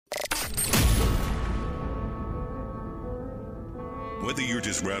Whether you're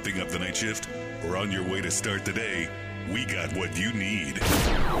just wrapping up the night shift or on your way to start the day, we got what you need.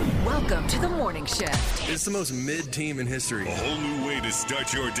 Welcome to the morning shift. It's the most mid-team in history. A whole new way to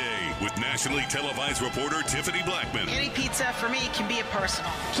start your day with nationally televised reporter Tiffany Blackman. Any pizza for me can be a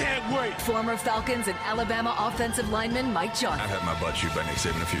personal. Can't wait. Former Falcons and Alabama offensive lineman Mike Johnson. I've had my butt chewed by Nick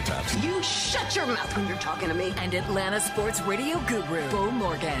Saban a few times. You shut your mouth when you're talking to me. And Atlanta sports radio guru Bo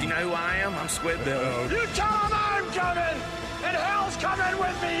Morgan. You know who I am? I'm Squid Bill. You tell him I'm coming, and hell's coming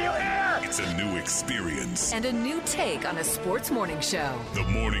with me, you hear? It's a new experience. And a new take on a sports morning show. The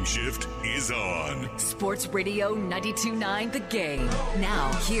morning shift is on. Sports Radio 92.9 The Game.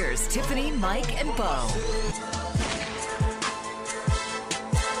 Now, here's Tiffany, Mike, and Bo.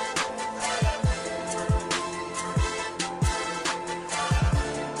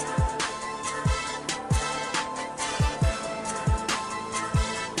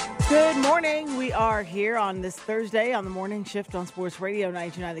 Good morning. We are here on this Thursday on the morning shift on Sports Radio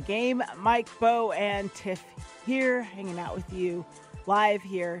 92.9 The Game. Mike, Bo, and Tiff here hanging out with you live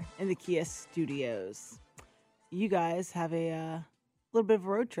here in the Kia studios. You guys have a little bit of a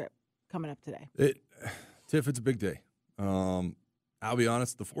road trip coming up today. Tiff, it's a big day. I'll be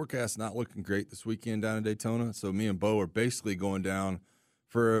honest, the forecast's not looking great this weekend down in Daytona, so me and Bo are basically going down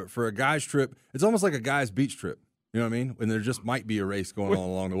for a guy's trip. It's almost like a guy's beach trip. You know what I mean? When there just might be a race going on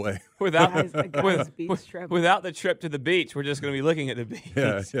along the way. Without the trip to the beach, we're just going to be looking at the beach.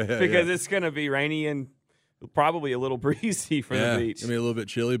 Because it's going to be rainy and probably a little breezy for the beach. It's going to be a little bit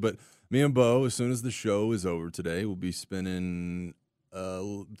chilly, but me and Bo, as soon as the show is over today, we'll be spending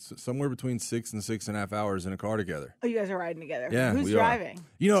somewhere between 6 and 6.5 hours in a car together. Oh, you guys are riding together. Yeah, Who's driving?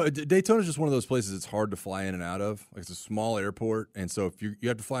 You know, Daytona's just one of those places it's hard to fly in and out of. Like, it's a small airport, and so if you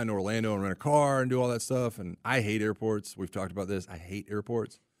have to fly into Orlando and rent a car and do all that stuff, and I hate airports. We've talked about this. I hate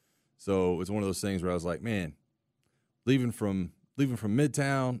airports. So it's one of those things where I was like, man, leaving from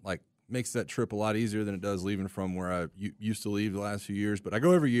Midtown, like, makes that trip a lot easier than it does leaving from where I used to leave the last few years. But I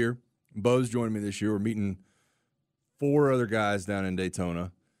go every year. Bo's joining me this year. We're meeting 4 other guys down in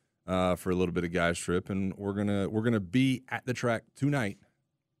Daytona for a little bit of guys trip, and we're gonna be at the track tonight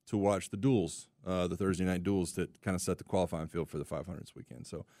to watch the duels, the Thursday night duels that kind of set the qualifying field for the 500s weekend.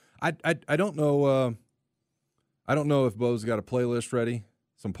 So I don't know if Bo's got a playlist ready,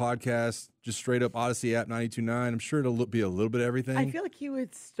 some podcasts, just straight up Odyssey app 92.9. I'm sure it'll be a little bit of everything. I feel like he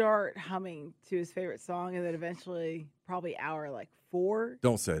would start humming to his favorite song, and then eventually, probably hour 4.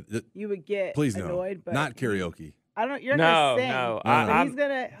 Don't say it. You would get annoyed, no, but not karaoke. I don't. You're not gonna sing. No.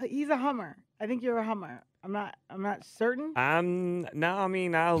 But he's a hummer. I think you're a hummer. I'm not certain. I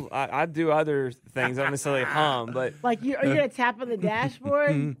do other things. I don't necessarily hum, but are you gonna tap on the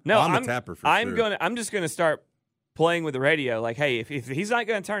dashboard? no, I'm a tapper for sure. I'm just gonna start playing with the radio. Like, hey, if he's not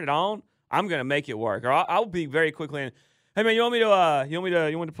gonna turn it on, I'm gonna make it work. Or I'll be very quickly. Hey man, you want me to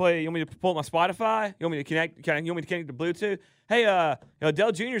pull up my Spotify? You want me to connect? You want me to connect to Bluetooth? Hey,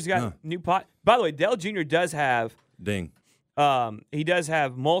 Dell Jr.'s got new pot. By the way, Dell Jr. does have ding. He does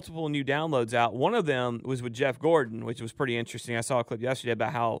have multiple new downloads out. One of them was with Jeff Gordon, which was pretty interesting. I saw a clip yesterday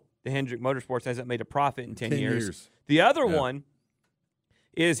about how the Hendrick Motorsports hasn't made a profit in 10 years. The other one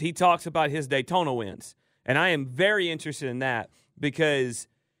is he talks about his Daytona wins, and I am very interested in that because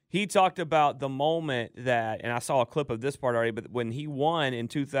he talked about the moment that, and I saw a clip of this part already, but when he won in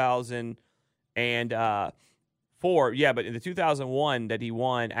 2004, but in the 2001 that he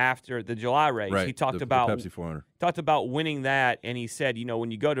won after the July race, he talked about the Pepsi 400. Talked about winning that, and he said, when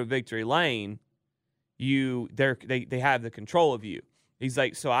you go to victory lane, they have the control of you. He's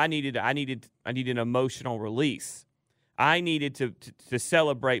like, so I needed an emotional release. I needed to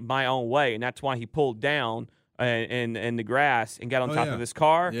celebrate my own way, and that's why he pulled down in the grass and got on top of his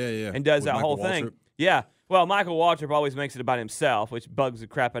car and does that whole thing. Waltrip. Yeah. Well, Michael Waltrip always makes it about himself, which bugs the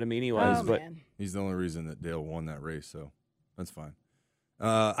crap out of me anyways. He's the only reason that Dale won that race, so that's fine.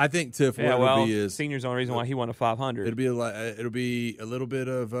 I think Tiff, what it'll be is senior's the only reason why he won a 500. It'll be a little bit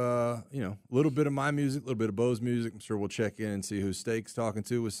of a little bit of my music, a little bit of Bo's music. I'm sure we'll check in and see who Steak's talking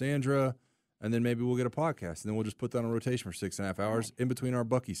to with Sandra, and then maybe we'll get a podcast, and then we'll just put that on rotation for 6.5 hours in between our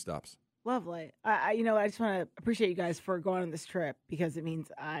Bucky stops. Lovely. I just want to appreciate you guys for going on this trip because it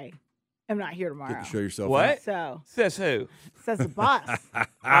means I am not here tomorrow. Get to show yourself. What? So says who? Says the boss.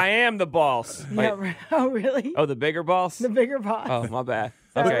 I am the boss. Yeah, oh, really? Oh, the bigger boss? The bigger boss. Oh, my bad.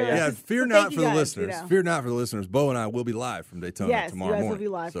 So, Okay, yeah. Fear not for the listeners. You know. Fear not for the listeners. Bo and I will be live from Daytona tomorrow you guys morning. will be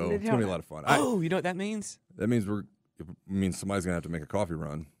live so from it's gonna be a Daytona. lot of fun. Oh, you know what that means? That means somebody's gonna have to make a coffee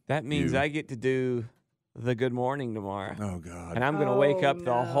run. That means I get to do the Good Morning tomorrow. Oh God! And I'm going to wake up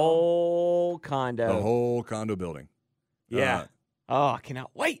the whole condo. The whole condo building. Yeah. I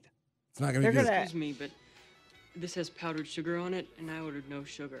cannot wait. It's not going to be good. Excuse me, but this has powdered sugar on it, and I ordered no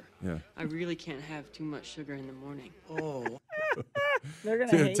sugar. Yeah. I really can't have too much sugar in the morning. Oh. They're going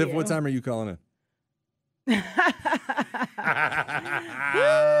to hate Tiff, you. what time are you calling in?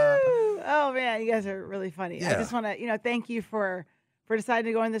 Oh, man, you guys are really funny. I Yeah. just want to, thank you for deciding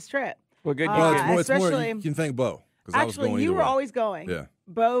to go on this trip. Well, good. Well, it's more. especially- You can thank Bo. 'Cause I was Actually, going you either were way. always going. Yeah.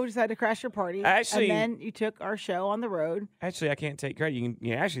 Bo decided to crash your party. Actually- and then you took our show on the road. Actually, I can't take credit. You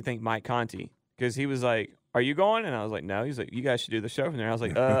can actually thank Mike Conti because he was like, "Are you going?" And I was like, "No." He's like, "You guys should do the show from there." I was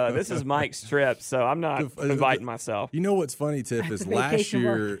like, "This is Mike's trip, so I'm not inviting myself." You know what's funny, Tiff, is That's last vacation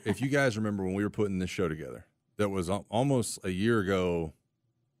year, work. if you guys remember when we were putting this show together, that was almost a year ago.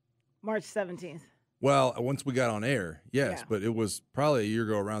 March 17th. Well, once we got on air, yes, Yeah. but it was probably a year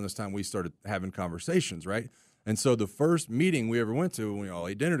ago around this time we started having conversations, right? And so the first meeting we ever went to when we all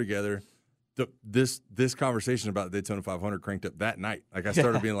ate dinner together, this conversation about the Daytona 500 cranked up that night. Like I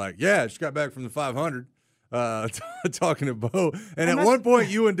started being like, yeah, I just got back from the 500 talking to Bo. And at one point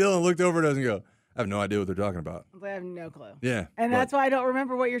you and Dylan looked over at us and go, I have no idea what they're talking about. I have no clue. Yeah. And that's why I don't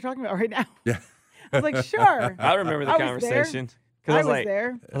remember what you're talking about right now. Yeah. I was like, sure. I remember the I was there. conversation. I was like,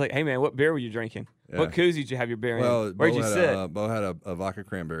 there. I was like, "Hey man, what beer were you drinking? Yeah. What koozie did you have your beer in? Well, Where'd you sit?" Bo had a vodka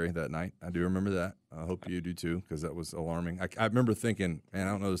cranberry that night. I do remember that. I hope you do too, because that was alarming. I remember thinking, man,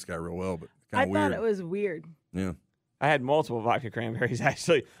 I don't know this guy real well, but I kind of weird. thought it was weird. Yeah. I had multiple vodka cranberries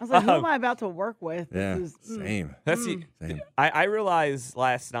actually. I was like, who am I about to work with? Yeah. This is- Same. That's Same. I realized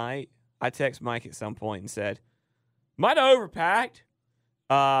last night. I text Mike at some point and said, "Might have overpacked."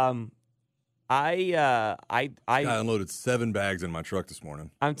 I unloaded 7 bags in my truck this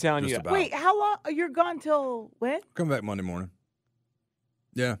morning. I'm telling Just you. about. Wait, how long? You're gone till when? Come back Monday morning.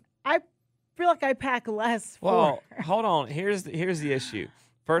 Yeah. I feel like I pack less. Well, for hold on. Here's the issue.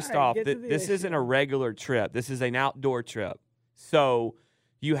 First All right, off, get to the this issue. isn't a regular trip. This is an outdoor trip. So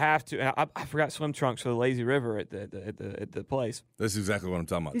you have to. And I forgot swim trunks for the lazy river at the place. That's exactly what I'm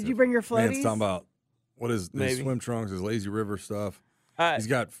talking about. Did Tiff. you bring your Man's floaties? talking about what is his Maybe. swim trunks, his lazy river stuff. He's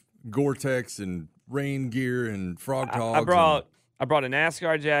got Gore-Tex and rain gear and frog togs. I brought a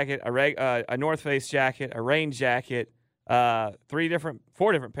NASCAR jacket, a North Face jacket, a rain jacket, 4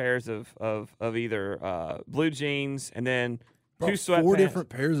 different pairs of either blue jeans, and then 2 sweatpants. 4 different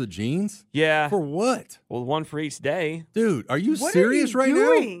pairs of jeans? Yeah. For what? Well, one for each day. Dude, are you What serious are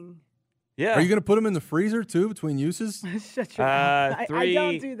you right doing? Yeah. Are you going to put them in the freezer too between uses? Shut your mouth. I 3.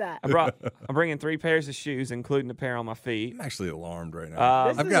 don't do that. I'm bringing 3 pairs of shoes, including a pair on my feet. I'm actually alarmed right now.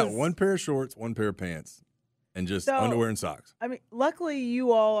 This I've got is- 1 pair of shorts, 1 pair of pants, and just So- underwear and socks. I mean, luckily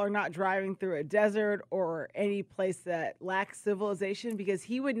you all are not driving through a desert or any place that lacks civilization because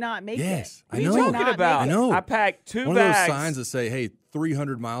he would not make Yes, it. I He know. would Talking not about, make it. I know. I packed 2 One bags. of those signs that say, hey,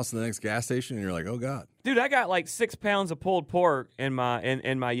 300 miles to the next gas station, and you're like, oh, God. Dude, I got like 6 pounds of pulled pork in my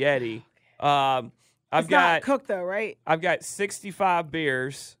Yeti. It's not cooked though, right? I've got 65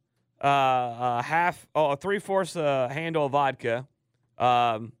 beers, 3/4 handle of vodka,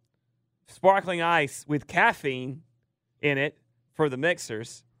 sparkling ice with caffeine in it for the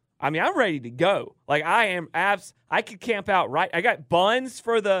mixers. I mean, I'm ready to go. Like I am I could camp out right. I got buns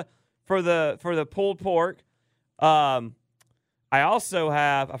for the pulled pork. I also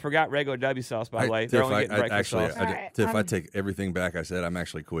have. I forgot regular W sauce, by the way. They're only getting breakfast sauce. Tiff, I take everything back I said. I'm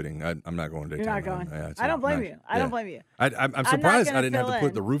actually quitting. I'm not going to You're Daytona. not going. Yeah, I don't blame you. I don't blame you. I'm surprised I gonna didn't have to fill put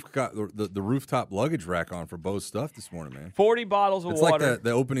in. the rooftop luggage rack on for Bo's stuff this morning, man. 40 bottles of It's water. like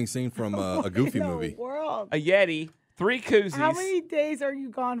the opening scene from a Goofy In the movie. World. A Yeti, 3 koozies. How many days are you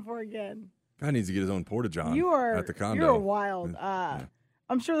gone for again? Guy needs to get his own porta-john You are at the condo. You're wild.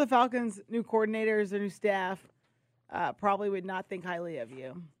 I'm sure the Falcons' new coordinators, their new staff, probably would not think highly of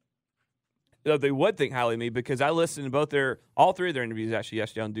you. No, they would think highly of me because I listened to all 3 of their interviews actually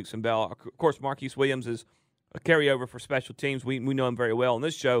yesterday on Dukes and Bell. Of course, Marquise Williams is a carryover for special teams. We know him very well on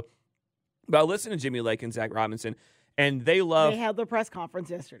this show. But I listened to Jimmy Lake and Zach Robinson, and they held their press conference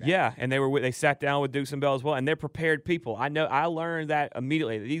yesterday. Yeah, and they sat down with Dukes and Bell as well, and they're prepared people. I learned that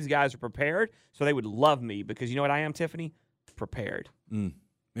immediately. That these guys are prepared, so they would love me because you know what I am, Tiffany? Prepared.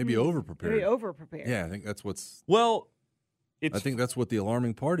 Maybe over-prepared. Maybe over-prepared. Yeah, I think that's what's... Well, I think that's what the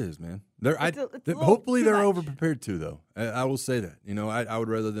alarming part is, man. Hopefully little they're too much. over-prepared too, though. I will say that. You know, I would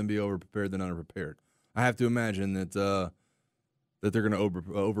rather them be over-prepared than under-prepared. I have to imagine that they're going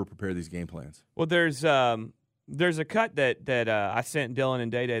to over-prepare these game plans. Well, there's a cut that I sent Dylan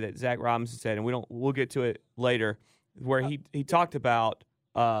and Day that Zach Robinson said, and we'll get to it later, where he talked about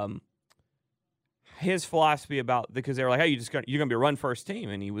his philosophy about because they were like, hey, you're gonna be a run first team,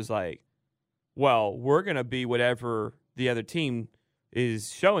 and he was like, well, we're gonna be whatever the other team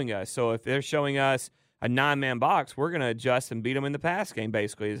is showing us. So if they're showing us a 9-man box, we're going to adjust and beat them in the pass game,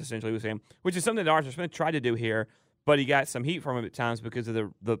 basically, is essentially what he's saying, which is something that Arthur Smith tried to do here, but he got some heat from him at times because of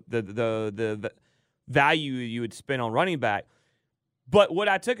the value you would spend on running back. But what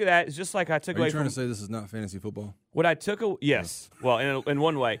I took of that is just like I took away from... Are you trying to say this is not fantasy football? What I took... Yes. Well, in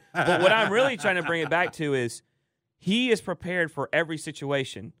one way. But what I'm really trying to bring it back to is he is prepared for every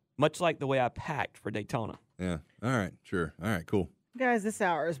situation, much like the way I packed for Daytona. Yeah. All right. Sure. All right. Cool. Guys, this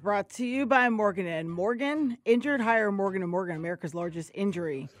hour is brought to you by Morgan & Morgan. Injured, hire Morgan & Morgan, America's largest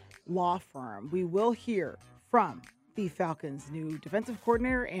injury law firm. We will hear from the Falcons' new defensive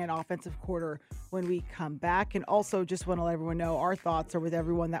coordinator and offensive coordinator when we come back. And also just want to let everyone know our thoughts are with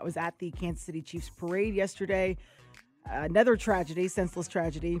everyone that was at the Kansas City Chiefs parade yesterday. Another tragedy, senseless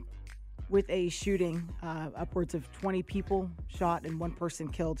tragedy, with a shooting. Upwards of 20 people shot and one person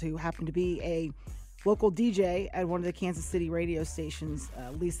killed who happened to be a local DJ at one of the Kansas City radio stations,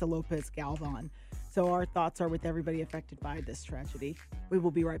 Lisa Lopez Galvan. So our thoughts are with everybody affected by this tragedy. We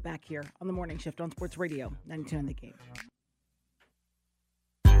will be right back here on the Morning Shift on Sports Radio 92.9 The Game.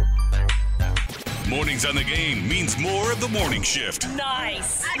 Mornings on the Game means more of the Morning Shift.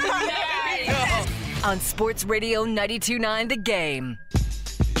 Nice. On Sports Radio 92.9 The Game.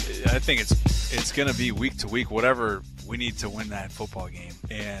 I think it's going to be week to week, whatever we need to win that football game.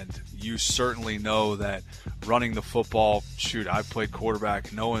 And you certainly know that running the football, I played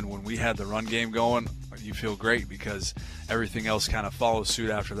quarterback, knowing when we had the run game going, you feel great because everything else kind of follows suit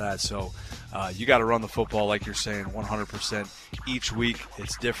after that. So you got to run the football, like you're saying, 100% each week.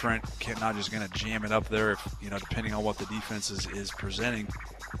 It's different. Not just going to jam it up there, depending on what the defense is presenting.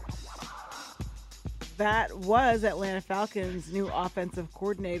 That was Atlanta Falcons' new offensive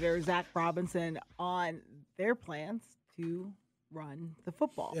coordinator, Zach Robinson, on their plans to run the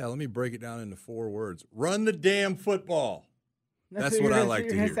football. Yeah, let me break it down into 4 words. Run the damn football. That's what I like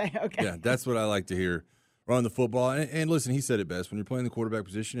to hear. Okay. Yeah, that's what I like to hear. Run the football. And listen, he said it best. When you're playing the quarterback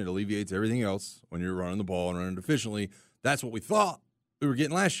position, it alleviates everything else when you're running the ball and running it efficiently. That's what we thought we were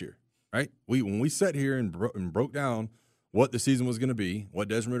getting last year, right? When we sat here and broke down what the season was going to be, what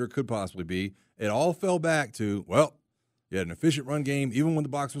Desmond Ridder could possibly be, it all fell back to, well, you had an efficient run game. Even when the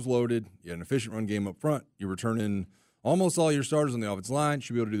box was loaded, you had an efficient run game up front. You're returning almost all your starters on the offensive line.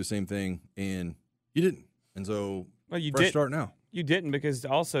 Should be able to do the same thing, and you didn't. And so, fresh start now. You didn't because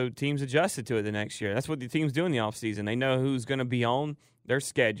also teams adjusted to it the next year. That's what the teams do in the offseason. They know who's going to be on their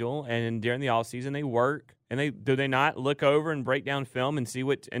schedule, and during the offseason they work. And they not look over and break down film and see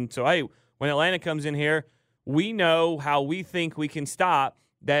what – and so, hey, when Atlanta comes in here, we know how we think we can stop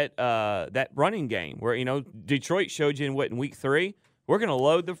that running game where, Detroit showed you in week 3, we're going to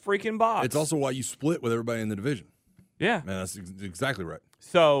load the freaking box. It's also why you split with everybody in the division. Yeah. Man, that's exactly right.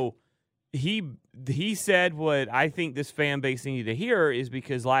 So he said what I think this fan base needed to hear is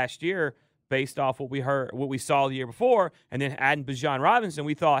because last year, based off what we saw the year before, and then adding Bijan Robinson,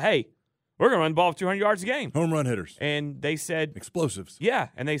 we thought, hey, we're going to run the ball for 200 yards a game. Home run hitters. And they said – explosives. Yeah.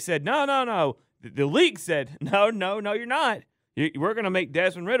 And they said, no. The league said, no, you're not. We're going to make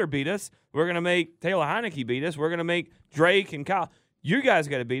Desmond Ridder beat us. We're going to make Taylor Heineke beat us. We're going to make Drake and Kyle. You guys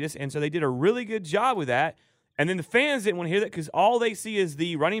got to beat us. And so they did a really good job with that. And then the fans didn't want to hear that because all they see is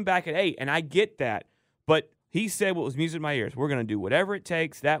the running back at 8, and I get that. But he said what was music in my ears. We're going to do whatever it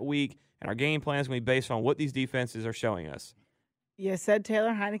takes that week, and our game plan is going to be based on what these defenses are showing us. You said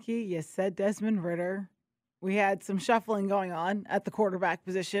Taylor Heineke. You said Desmond Ridder. We had some shuffling going on at the quarterback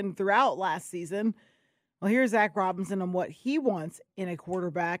position throughout last season. Well, here's Zach Robinson on what he wants in a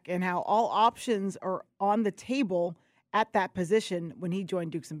quarterback and how all options are on the table at that position when he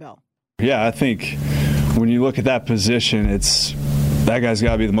joined Dukes and Bell. Yeah, I think when you look at that position, that guy's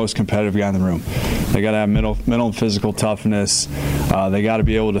got to be the most competitive guy in the room. They got to have mental and physical toughness. They got to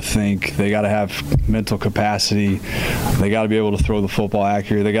be able to think. They got to have mental capacity. They got to be able to throw the football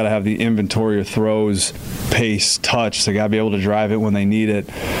accurate. They got to have the inventory of throws, pace, touch. They got to be able to drive it when they need it.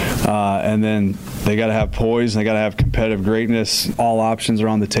 And then they got to have poise. They got to have competitive greatness. All options are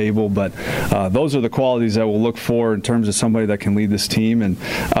on the table. But those are the qualities that we'll look for in terms of somebody that can lead this team. And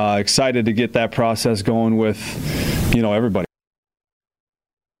excited to get that process going with, everybody.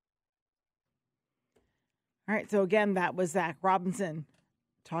 All right, so again, that was Zach Robinson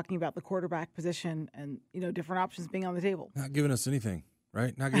talking about the quarterback position and, different options being on the table. Not giving us anything,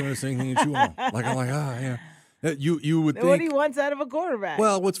 right? Not giving us anything to chew on. Yeah. You would think. What he wants out of a quarterback.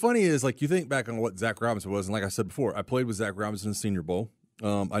 Well, what's funny is, you think back on what Zach Robinson was, and like I said before, I played with Zach Robinson in the Senior Bowl.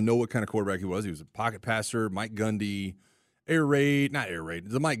 I know what kind of quarterback he was. He was a pocket passer, Mike Gundy,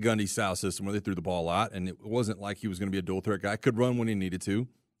 the Mike Gundy style system where they threw the ball a lot, and it wasn't like he was going to be a dual threat guy. Could run when he needed to.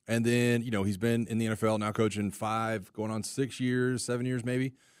 And then, he's been in the NFL now coaching 5, going on 6 years, 7 years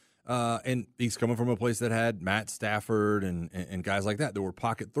maybe. And he's coming from a place that had Matt Stafford and guys like that were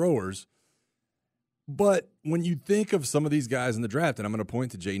pocket throwers. But when you think of some of these guys in the draft, and I'm going to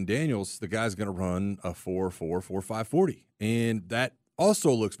point to Jayden Daniels, the guy's going to run a 4.4, 4.5 40. And that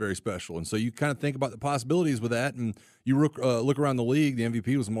also looks very special. And so you kind of think about the possibilities with that. And you look around the league. The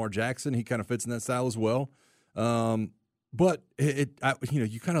MVP was Lamar Jackson. He kind of fits in that style as well. But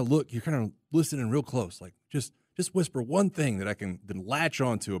you kind of look, you're kind of listening real close. Like just whisper one thing that I can then latch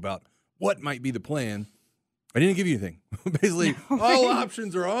onto about what might be the plan. I didn't give you anything. Basically, all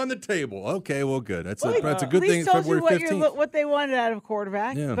options are on the table. Okay, well, good. That's a good thing. It's February 15th. What they wanted out of a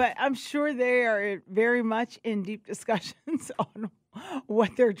quarterback, yeah. But I'm sure they are very much in deep discussions on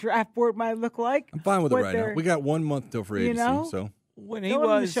what their draft board might look like. I'm fine with it right now. We got 1 month till free agency. So when he don't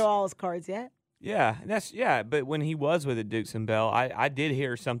want him to show all his cards yet. Yeah, but when he was with the Dukes and Bell, I did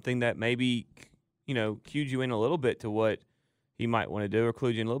hear something that maybe cued you in a little bit to what he might want to do or clue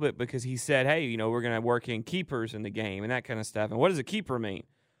you in a little bit, because he said, hey, we're going to work in keepers in the game and that kind of stuff. And what does a keeper mean?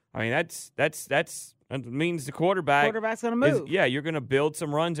 I mean, that means the quarterback's going to move. You're going to build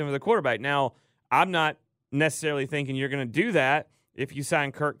some runs into the quarterback. Now, I'm not necessarily thinking you're going to do that if you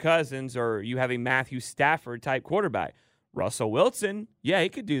sign Kirk Cousins or you have a Matthew Stafford type quarterback. Russell Wilson, he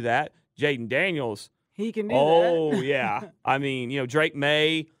could do that. Jayden Daniels, he can do that. Oh, yeah. I mean, Drake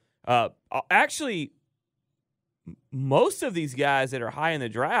May. Actually, most of these guys that are high in the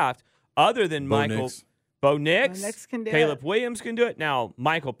draft, other than Bo Nix can do Caleb it. Williams can do it. Now,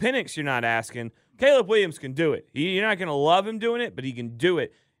 Michael Penix, you're not asking. Caleb Williams can do it. You're not going to love him doing it, but he can do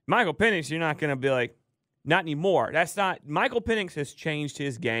it. Michael Penix, you're not going to be like, not anymore. Michael Penix has changed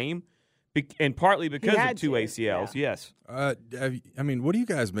his game, and partly because of two ACLs. Yeah. Yes. What do you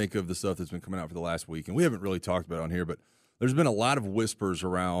guys make of the stuff that's been coming out for the last week? And we haven't really talked about it on here, but there's been a lot of whispers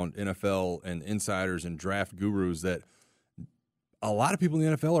around NFL and insiders and draft gurus that a lot of people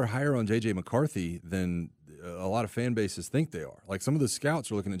in the NFL are higher on J.J. McCarthy than a lot of fan bases think they are. Like some of the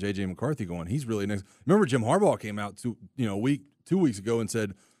scouts are looking at J.J. McCarthy going, he's really next. Remember Jim Harbaugh came out 2 weeks ago and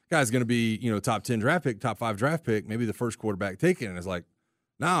said, guy's going to be, top 10 draft pick, top 5 draft pick, maybe the first quarterback taken. And it's like,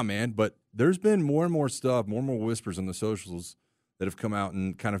 nah, man. But there's been more and more stuff, more and more whispers on the socials that have come out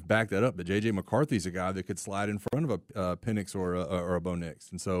and kind of back that up. That J.J. McCarthy's a guy that could slide in front of a Penix or a Bo Nix.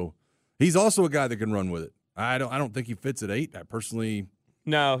 And so he's also a guy that can run with it. I don't think he fits at 8. I personally.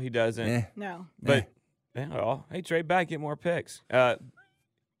 No, he doesn't. No. But, hey, trade back, get more picks.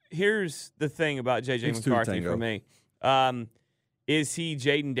 Here's the thing about J.J. McCarthy for me. Is he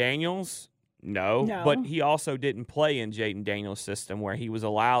Jayden Daniels? No. But he also didn't play in Jayden Daniels' system where he was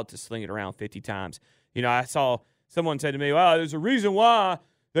allowed to sling it around 50 times. I saw someone said to me, well, there's a reason why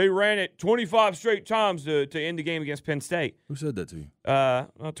they ran it 25 straight times to end the game against Penn State. Who said that to you?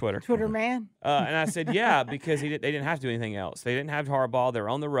 On Twitter. Twitter man. And I said, yeah, because they didn't have to do anything else. They didn't have Harbaugh. They were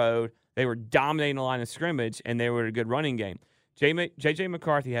on the road. They were dominating the line of scrimmage, and they were a good running game. J.J.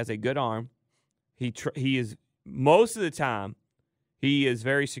 McCarthy has a good arm. He is, most of the time, he is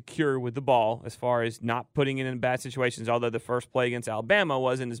very secure with the ball as far as not putting it in bad situations, although the first play against Alabama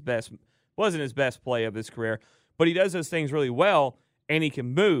wasn't his best play of his career. But he does those things really well, and he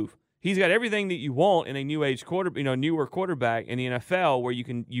can move. He's got everything that you want in a newer quarterback in the NFL, where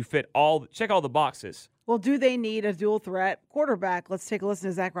you check all the boxes. Well, do they need a dual threat quarterback? Let's take a listen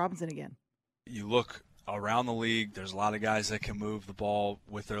to Zach Robinson again. You look around the league, there's a lot of guys that can move the ball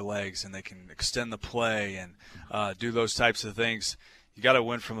with their legs and they can extend the play and do those types of things. You got to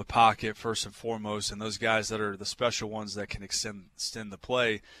win from the pocket first and foremost, and those guys that are the special ones that can extend the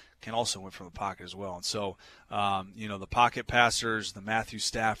play can also win from the pocket as well. And so, the pocket passers, the Matthew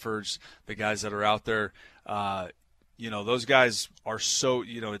Staffords, the guys that are out there, those guys are so,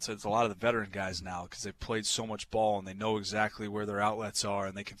 it's a lot of the veteran guys now because they've played so much ball and they know exactly where their outlets are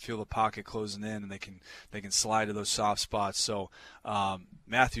and they can feel the pocket closing in and they can slide to those soft spots. So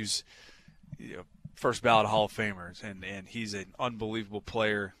Matthew's first ballot Hall of Famer, and he's an unbelievable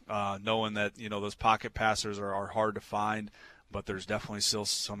player, knowing that, those pocket passers are hard to find, but there's definitely still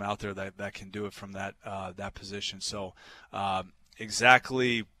some out there that can do it from that position. So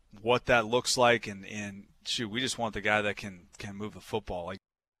exactly what that looks like, and shoot, we just want the guy that can move the football.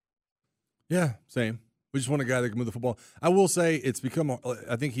 Yeah, same. We just want a guy that can move the football. I will say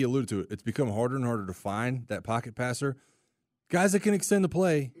I think he alluded to it, it's become harder and harder to find that pocket passer. Guys that can extend the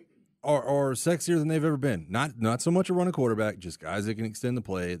play are sexier than they've ever been. Not so much a running quarterback, just guys that can extend the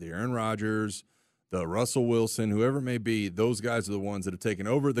play. The Aaron Rodgers, the Russell Wilson, whoever it may be, those guys are the ones that have taken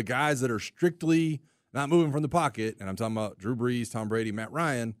over. The guys that are strictly not moving from the pocket, and I'm talking about Drew Brees, Tom Brady, Matt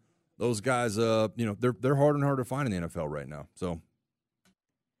Ryan, those guys, they're harder and harder to find in the NFL right now. So,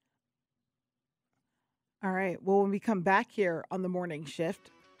 all right. Well, when we come back here on the morning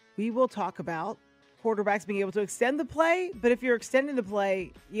shift, we will talk about quarterbacks being able to extend the play. But if you're extending the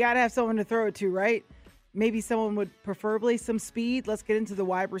play, you got to have someone to throw it to, right? Maybe someone would preferably some speed. Let's get into the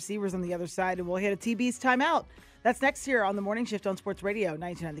wide receivers on the other side, and we'll hit a TB's timeout. That's next here on the Morning Shift on Sports Radio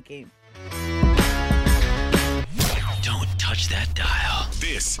 99 The Game. Don't touch that dial.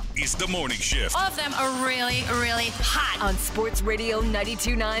 This is the Morning Shift. All of them are really, really hot on Sports Radio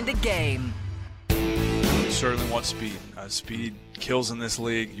 92.9 The Game. You certainly want speed. Speed kills in this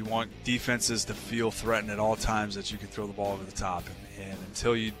league. You want defenses to feel threatened at all times that you can throw the ball over the top. And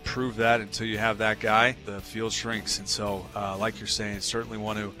until you prove that, until you have that guy, the field shrinks. And so, like you're saying, certainly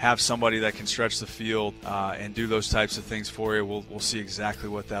want to have somebody that can stretch the field and do those types of things for you. We'll see exactly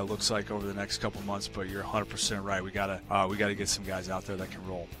what that looks like over the next couple of months. But you're 100% right. We gotta get some guys out there that can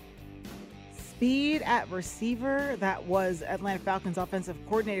roll. Speed at receiver. That was Atlanta Falcons offensive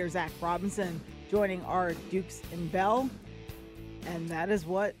coordinator Zach Robinson joining our Dukes and Bell. And that is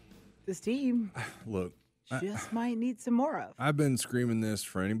what this team might need some more of. I've been screaming this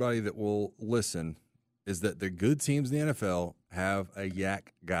for anybody that will listen, is that the good teams in the NFL have a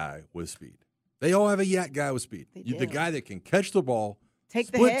yak guy with speed. They all have a yak guy with speed. The guy that can catch the ball,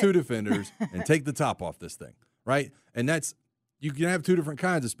 split two defenders, and take the top off this thing, right? And that's – you can have two different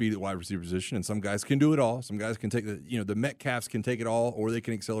kinds of speed at wide receiver position, and some guys can do it all. Some guys can take the Metcalfs can take it all, or they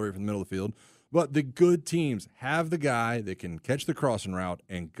can accelerate from the middle of the field. But the good teams have the guy that can catch the crossing route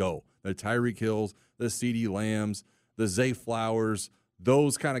and go. The Tyreek Hills, the CeeDee Lambs, the Zay Flowers,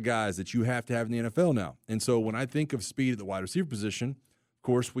 those kind of guys that you have to have in the NFL now. And so when I think of speed at the wide receiver position, of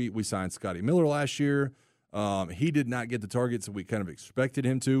course, we signed Scotty Miller last year. He did not get the targets that we kind of expected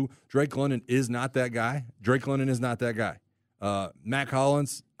him to. Drake London is not that guy. Matt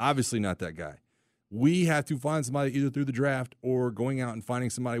Collins, obviously not that guy. We have to find somebody either through the draft or going out and finding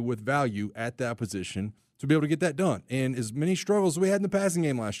somebody with value at that position to be able to get that done. And as many struggles we had in the passing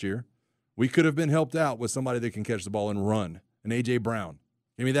game last year, we could have been helped out with somebody that can catch the ball and run. An A.J. Brown.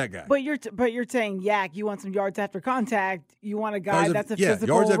 Give me that guy. But you're saying yak. You want some yards after contact. You want a guy that's a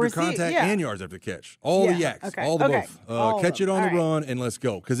physical yards after receiver. Contact and yards after catch. All the yaks. Okay. All the both. Catch it on the run and let's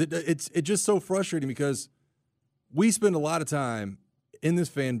go. Because it's just so frustrating because we spend a lot of time in this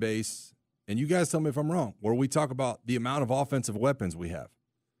fan base, and you guys tell me if I'm wrong, where we talk about the amount of offensive weapons we have.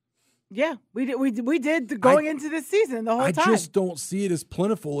 Yeah, we did going into this season the whole time. I just don't see it as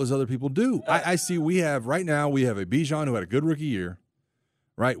plentiful as other people do. I see we have a Bijan who had a good rookie year,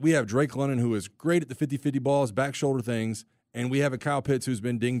 right? We have Drake London who is great at the 50-50 balls, back shoulder things, and we have a Kyle Pitts who's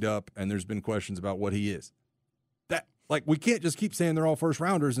been dinged up, and there's been questions about what he is. We can't just keep saying they're all first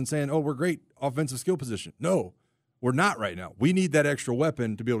rounders and saying, oh, we're great offensive skill position. No. We're not right now. We need that extra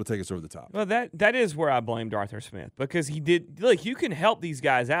weapon to be able to take us over the top. Well, that is where I blamed Arthur Smith because he did. Look, you can help these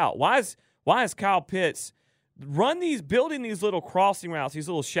guys out. Why is Kyle Pitts building these little crossing routes, these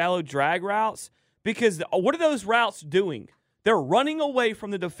little shallow drag routes? Because what are those routes doing? They're running away from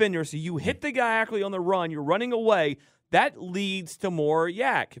the defender. So you hit the guy actually on the run. You're running away. That leads to more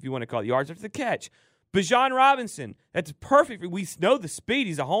yak, if you want to call it, yards after the catch. Bijan Robinson, that's perfect. We know the speed.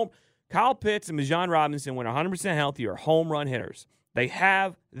 He's a home. Kyle Pitts and Bijan Robinson, when 100% healthy, are home run hitters. They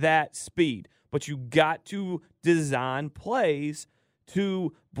have that speed, but you got to design plays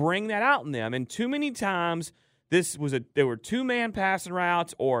to bring that out in them. And too many times, they were two-man passing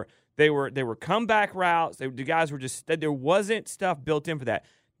routes, or they were comeback routes. The guys were just there wasn't stuff built in for that.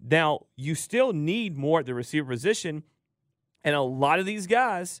 Now you still need more at the receiver position, and a lot of these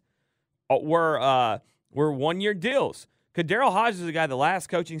guys were 1-year deals. Daryl Hodges is a guy the last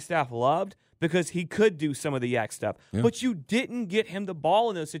coaching staff loved because he could do some of the yak stuff. Yeah. But you didn't get him the ball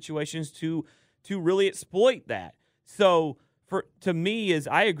in those situations to really exploit that. So to me,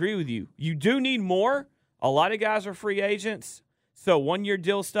 I agree with you. You do need more. A lot of guys are free agents. So 1-year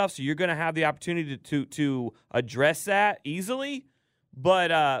deal stuff, so you're going to have the opportunity to address that easily.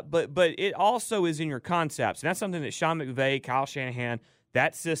 But it also is in your concepts. And that's something that Sean McVay, Kyle Shanahan,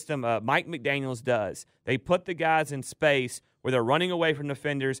 that system, Mike McDaniels does. They put the guys in space where they're running away from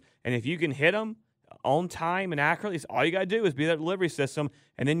defenders, and if you can hit them on time and accurately, all you got to do is be that delivery system,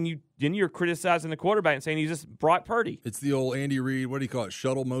 and then you're criticizing the quarterback and saying he's just Brock Purdy. It's the old Andy Reid, what do you call it,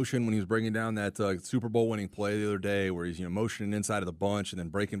 shuttle motion when he was breaking down that Super Bowl winning play the other day where he's motioning inside of the bunch and then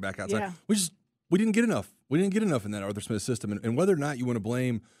breaking back outside. Yeah. We didn't get enough. We didn't get enough in that Arthur Smith system, and whether or not you want to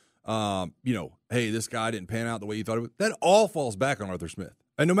blame hey, this guy didn't pan out the way you thought it would. That all falls back on Arthur Smith.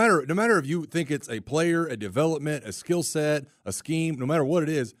 And no matter if you think it's a player, a development, a skill set, a scheme, no matter what it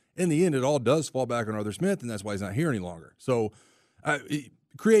is, in the end, it all does fall back on Arthur Smith, and that's why he's not here any longer. So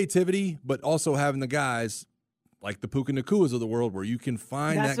creativity, but also having the guys like the Puka Nakuas of the world, where you can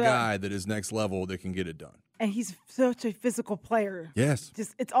find That's that what- guy that is next level that can get it done. And he's such a physical player. Yes.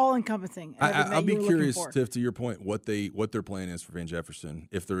 Just it's all encompassing. I'll be curious, Tiff, to your point, what their plan is for Van Jefferson,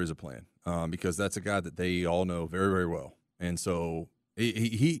 if there is a plan, because that's a guy that they all know very, very well. And so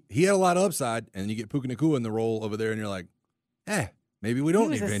he had a lot of upside, and you get Puka Nacua in the role over there, and you're like, maybe we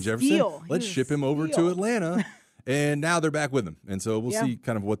don't need Van Jefferson. Let's ship him over to Atlanta. And now they're back with him. And so we'll see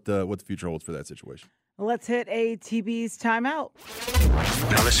kind of what the future holds for that situation. Let's hit a TB's timeout.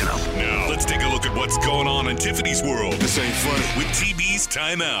 Now listen up. Now let's take a look at what's going on in Tiffany's world. This ain't funny. With TB's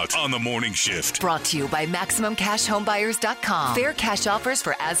Timeout on the Morning Shift. Brought to you by MaximumCashHomeBuyers.com. Fair cash offers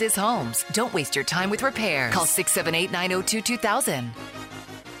for as-is homes. Don't waste your time with repairs. Call 678-902-2000.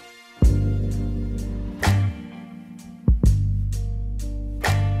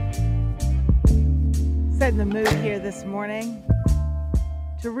 Set in the mood here this morning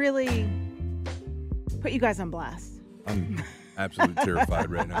to really put you guys on blast. I'm absolutely terrified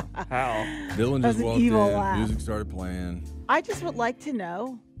right now. How? Dylan That's just an walked evil in. laugh. Music started playing. I just would like to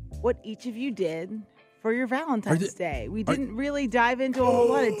know what each of you did for your Valentine's Day. We didn't really dive into a whole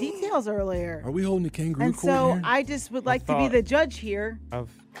lot of details earlier. Are we holding a kangaroo And court so here? I just would like to be the judge here.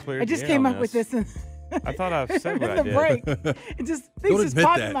 I've cleared I just the came air up on with this. I thought I've said what I the did. break. It just things Don't just admit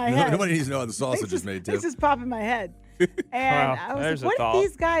pop that. in my head. Nobody needs to know how the sausage Things is made, Things Tiff. just pop in my head. And Well, I was there's like, a what thought. if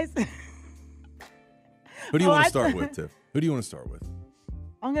these guys? Who do you Oh, want I to start thought- with, Tiff? Who do you want to start with?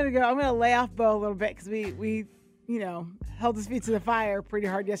 I'm gonna lay off Bo a little bit because we held his feet to the fire pretty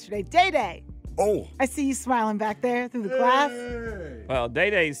hard yesterday. Day. Oh, I see you smiling back there through the glass. Well,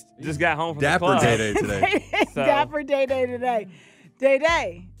 Day-Day's just got home from Dapper the club. Day today. So- Dapper Day today.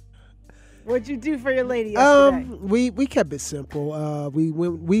 Day. What'd you do for your lady yesterday? We kept it simple.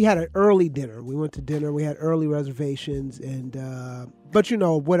 We had an early dinner. We went to dinner. We had early reservations, and but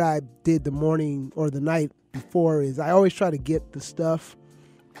what I did the morning or the night before is I always try to get the stuff,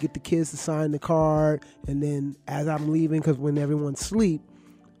 get the kids to sign the card, and then as I'm leaving, because when everyone's asleep,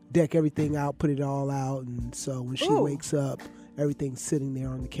 deck everything out, put it all out, and so when she wakes up, everything's sitting there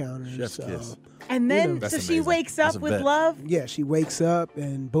on the counter. Chef's so, kiss. And then, That's so she amazing. wakes That's up a with vet. love. Yeah, she wakes up,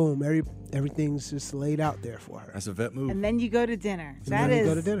 and boom, everything's just laid out there for her. That's a vet move. And then you go to dinner. And then we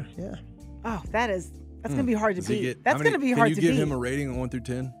go to dinner. Yeah. Oh, that's gonna be hard to Does he beat. get- That's how many- gonna be hard to Can you beat. give him a rating on 1 through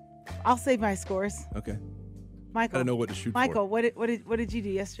 10? I'll save my scores. Okay. Michael. Gotta know what to shoot Michael, what did you do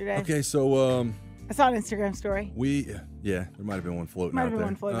yesterday? Okay, so I saw an Instagram story. there might have been one floating Might out have been there.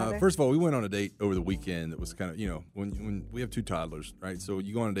 one floating out there. First of all, we went on a date over the weekend that was kind of, when we have 2 toddlers, right? So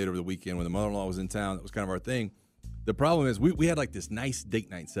you go on a date over the weekend when the mother-in-law was in town. That was kind of our thing. The problem is we had like this nice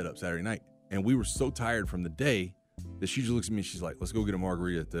date night set up Saturday night, and we were so tired from the day that she just looks at me. She's like, "Let's go get a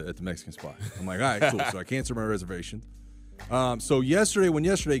margarita at the Mexican spot." I'm like, "All right, cool." So I canceled my reservation. So when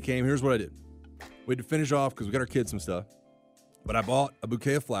yesterday came, here's what I did. We had to finish off because we got our kids some stuff, but I bought a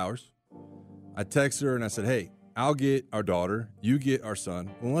bouquet of flowers. I texted her and I said, "Hey, I'll get our daughter, you get our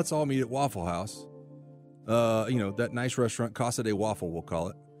son. Well, let's all meet at Waffle House. That nice restaurant, Casa de Waffle, we'll call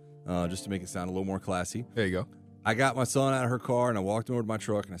it, just to make it sound a little more classy." There you go. I got my son out of her car and I walked over to my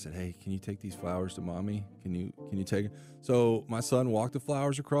truck and I said, "Hey, can you take these flowers to mommy? Can you take it?" So my son walked the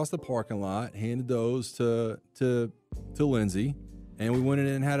flowers across the parking lot, handed those to Lindsay, and we went in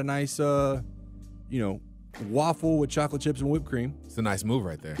and had a nice, waffle with chocolate chips and whipped cream. It's a nice move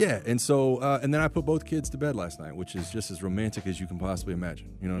right there. Yeah, and so and then I put both kids to bed last night, which is just as romantic as you can possibly imagine.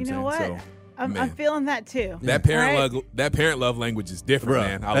 You know what You I'm know saying? what? So, I'm feeling that too. That parent love language is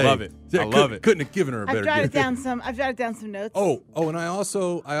different, man. I love it. I love it. Couldn't have given her a better I've jotted gift. I've jotted down some notes. Oh, and I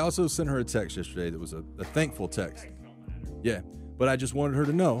also sent her a text yesterday that was a thankful text. Yeah, but I just wanted her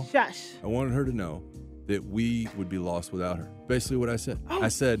to know. Shush. I wanted her to know that we would be lost without her. Basically what I said.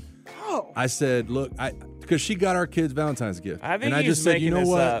 Oh. I said, look, because she got our kids Valentine's gift. I think and I he's just said, you making know this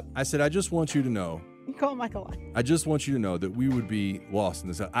what? up. I said, I just want you to know. You call Michael. I just want you to know that we would be lost in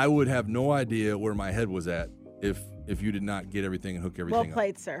this. I would have no idea where my head was at if you did not get everything and hook everything Well up.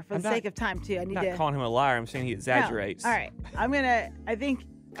 played, sir. For the sake of time, too. I need I'm to. not calling him a liar. I'm saying he exaggerates. No. All right. I think,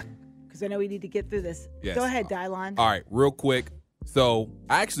 because I know we need to get through this. Yes. Go ahead, Dylon. All right, real quick. So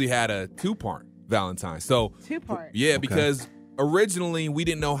I actually had a 2-part Valentine. So 2-part. Yeah, because originally we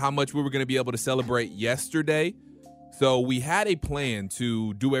didn't know how much we were going to be able to celebrate yesterday. So we had a plan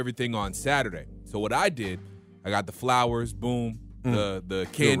to do everything on Saturday. So what I did, I got the flowers, boom, the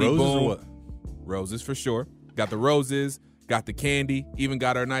candy, roses boom. or what? Roses for sure. Got the roses, got the candy, even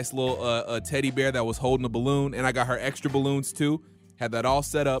got our nice little teddy bear that was holding a balloon, and I got her extra balloons too. Had that all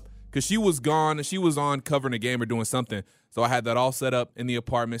set up because she was gone and she was on covering a game or doing something. So I had that all set up in the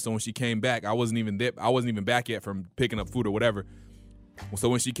apartment. So when she came back, I wasn't even back yet from picking up food or whatever. So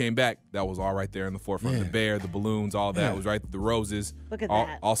when she came back, that was all right there in the forefront. Yeah. The bear, the balloons, all that was right. The roses, Look at all,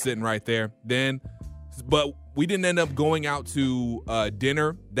 that. all sitting right there. But we didn't end up going out to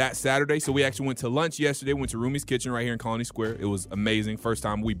dinner that Saturday. So we actually went to lunch yesterday. Went to Rumi's Kitchen right here in Colony Square. It was amazing. First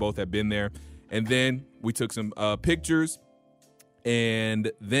time we both had been there. And then we took some pictures.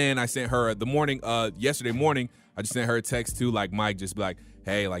 And then I sent her yesterday morning, I just sent her a text too, like Mike, just like,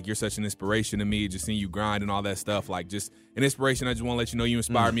 hey, like you're such an inspiration to me, just seeing you grind and all that stuff. Like just an inspiration. I just want to let you know you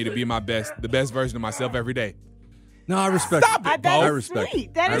inspire me to be the best version of myself every day. No, I respect Stop it, Bo. That I is respect sweet.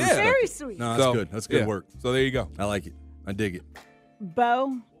 it. That I is respect very it. sweet. No, that's good. That's good work. So there you go. I like it. I dig it.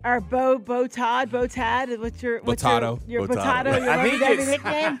 Bo Tad, what's your Potato. your Potato. potato, your I think lovey-dovey it's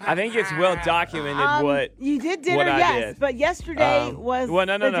nickname? I think it's well documented what you did dinner, what I yes, did. but yesterday was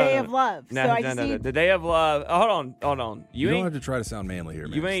the day of love. No, so no, I just no, need the day of love. Hold on. You You don't ain't have to try to sound manly here,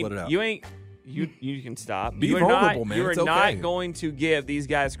 man. you Just ain't let it out. you ain't you can stop. Be you are vulnerable, not, man. You are It's okay. not going to give these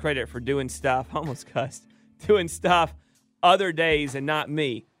guys credit for doing stuff. I almost cussed. Doing stuff other days and not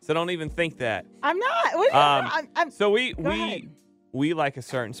me. So don't even think that. I'm not. What are you, I'm, So Go ahead. we like a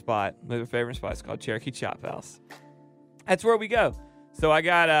certain spot. My favorite spot is called Cherokee Chop House. That's where we go. So I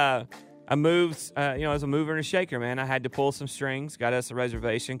got I moved, as a mover and a shaker, man. I had to pull some strings. Got us a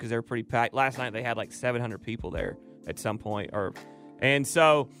reservation because they were pretty packed. Last night they had like 700 people there at some point, or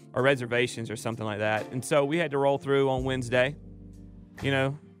reservations or something like that. And so we had to roll through on Wednesday.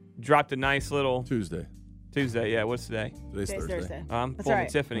 Dropped a nice little Tuesday. Yeah, what's today? Today's Thursday. I'm That's pulling right.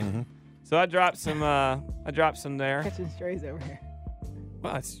 Tiffany. Mm-hmm. So I dropped some there. catching strays over here.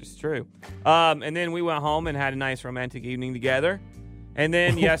 Well, it's just true. And then we went home and had a nice romantic evening together. And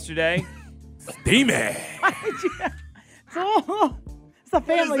then yesterday, Steamy. It's a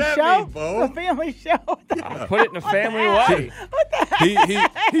family that show. mean, Bo? It's a family show. I put it in a family way.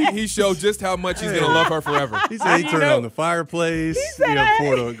 He showed just how much he's gonna love her forever. He said he turned on the fireplace.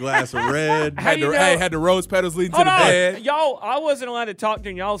 Poured a glass of red. Had the rose petals leading to Hold the on. bed. Y'all, I wasn't allowed to talk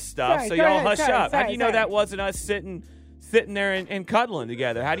during y'all's stuff, Sorry, so go y'all ahead, hush sorry, up. How sorry, do you know sorry. that wasn't us sitting there and cuddling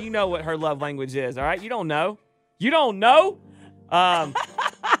together? How do you know what her love language is? All right, you don't know. You don't know.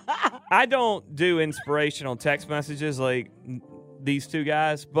 I don't do inspirational text messages like these two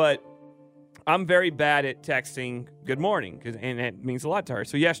guys, but I'm very bad at texting good morning, and it means a lot to her.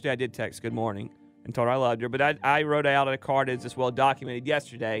 So yesterday I did text good morning and told her I loved her, but I wrote out a card as just well documented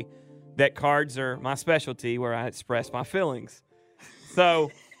yesterday that cards are my specialty where I express my feelings. So,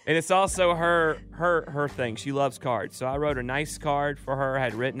 and it's also her thing. She loves cards. So I wrote a nice card for her, I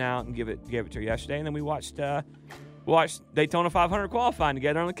had written out and gave it to her yesterday, and then we watched Daytona 500 qualifying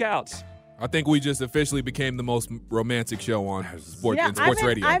together on the couch. I think we just officially became the most romantic show on sports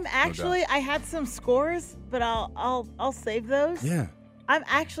radio. I'm actually. I had some scores, but I'll save those. Yeah. I'm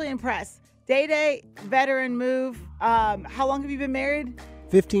actually impressed. Day, veteran move. How long have you been married?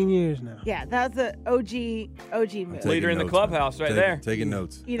 15 years now. Yeah, that's the OG move. Leader in the clubhouse right there. Taking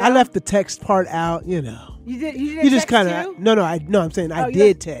notes. You know? I left the text part out, You did. You just kind of no. I'm saying I you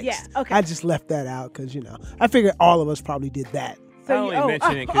did left- text. yeah, okay. I just left that out because I figured all of us probably did that. I only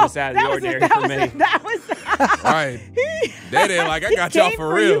mention it because it's out of the ordinary for me. That was All right. Day like I got y'all came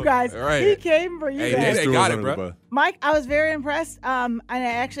for real. You guys. All right. He came for you Hey, guys. Day got it, bro. Mike, I was very impressed. And I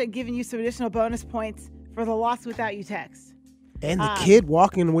actually given you some additional bonus points for the lost without you text. And the kid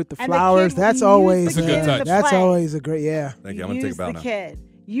walking with the and flowers. the kid, That's you always used the kid in the that's play. always a great Thank you. I'm gonna take a bow Use now. the kid.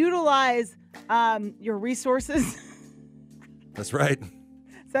 Utilize your resources. That's right.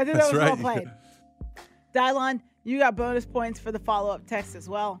 So I think That's that was well right. played. Dylon, you got bonus points for the follow-up text as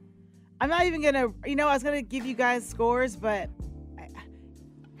well. I'm not even going to, I was going to give you guys scores, but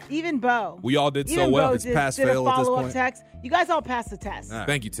even Bo. We all did so even well. Bo It's did, pass did a fail at this follow-up point. text. You guys all passed the test. All right.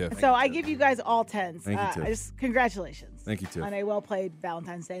 Thank you, Tiff. So I give you guys all 10s. Thank you, Tiff. Congratulations. Thank you, Tiff. On a well-played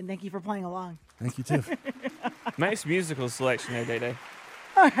Valentine's Day, and thank you for playing along. Thank you, Tiff. Nice musical selection there, Day.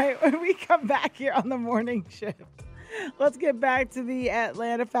 All right, when we come back here on the morning shift, let's get back to the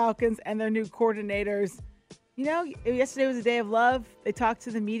Atlanta Falcons and their new coordinators. Yesterday was a day of love. They talked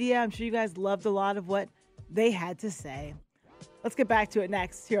to the media. I'm sure you guys loved a lot of what they had to say. Let's get back to it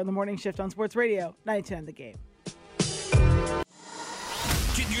next here on the morning shift on Sports Radio 92.9 The Game.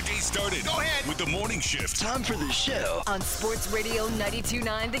 Get your day started. Go ahead with the morning shift. Time for the show. On Sports Radio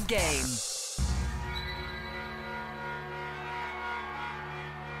 92.9 The Game.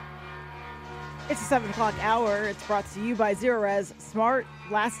 It's the 7 o'clock hour. It's brought to you by Zero Res Smart,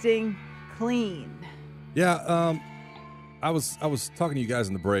 Lasting, Clean. Yeah, I was talking to you guys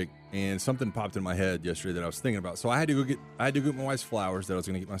in the break, and something popped in my head yesterday that I was thinking about. So I had to go get my wife's flowers that I was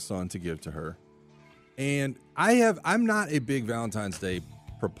going to get my son to give to her. And I'm not a big Valentine's Day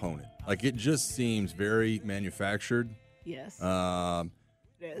proponent. Like, it just seems very manufactured. Yes.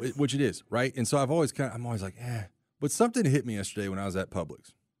 It is. Which it is, right? And so I'm always like, But something hit me yesterday when I was at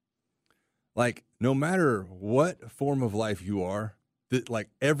Publix. Like, no matter what form of life you are, like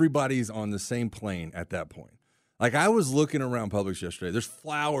everybody's on the same plane at that point. Like, I was looking around Publix yesterday. There's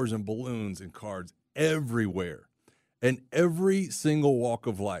flowers and balloons and cards everywhere. And every single walk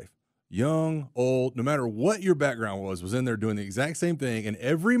of life, young, old, no matter what your background was in there doing the exact same thing. And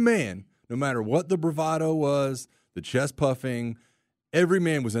every man, no matter what the bravado was, the chest puffing, every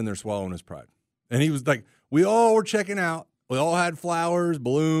man was in there swallowing his pride. And he was like, we all were checking out. We all had flowers,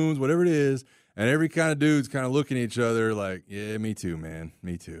 balloons, whatever it is. And every kind of dude's kind of looking at each other like, yeah, me too, man.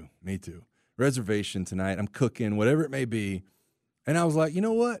 Me too. Reservation tonight. I'm cooking, whatever it may be. And I was like, you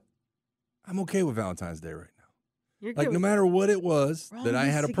know what? I'm okay with Valentine's Day right now. You're like, no matter what it was that I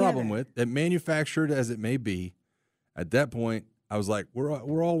had a problem with, that manufactured as it may be, at that point, I was like, we're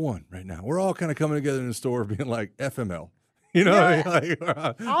all one right now. We're all kind of coming together in the store being like FML. You know, what I mean?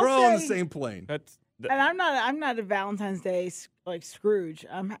 Like, we're all on the same plane. And I'm not a Valentine's Day like Scrooge.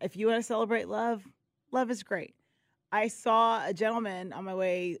 If you want to celebrate love is great. I saw a gentleman on my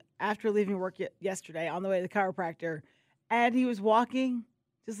way after leaving work yesterday on the way to the chiropractor, and he was walking,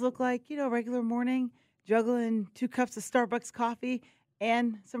 just looked like, regular morning, juggling 2 cups of Starbucks coffee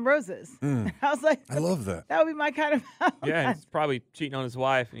and some roses. I was like, I love that. That would be my kind of Valentine's. Yeah, he's probably cheating on his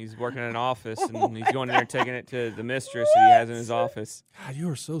wife, and he's working in an office, and he's going in there taking it to the mistress that he has in his office. God, you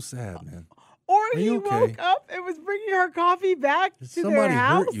are so sad, man. Or he woke up and was bringing her coffee back to their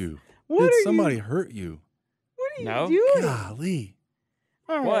house. Did somebody hurt you? Did somebody hurt you? What are you doing? Golly.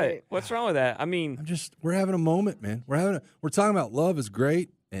 All right. What? What's wrong with that? I mean, we're having a moment, man. We're talking about love is great,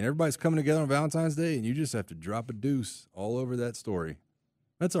 and everybody's coming together on Valentine's Day, and you just have to drop a deuce all over that story.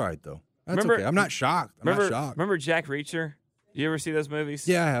 That's all right, though. That's okay. I'm not shocked. Remember Jack Reacher? You ever see those movies?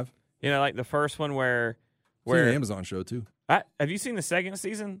 Yeah, I have. Like the first one where it's an Amazon show too. Have you seen the second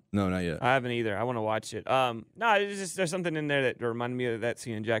season? No, not yet. I haven't either. I want to watch it. No, there's something in there that reminded me of that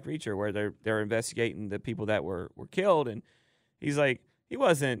scene in Jack Reacher where they're investigating the people that were killed, and he's like, he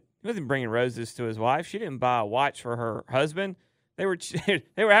wasn't bringing roses to his wife. She didn't buy a watch for her husband. They were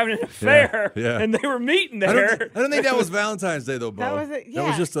having an affair, and they were meeting there. I don't think that was Valentine's Day though, Bo. That was that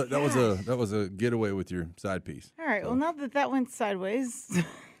was just that was a getaway with your side piece. All right. Well, now that went sideways.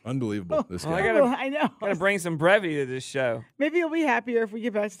 Unbelievable. This guy. I know. Gotta bring some brevity to this show. Maybe you'll be happier if we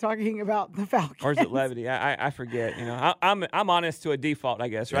get back to talking about the Falcons. Or is it levity? I forget. I'm honest to a default, I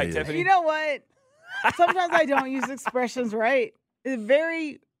guess. Right, Tiffany? You know what? Sometimes I don't use expressions right. It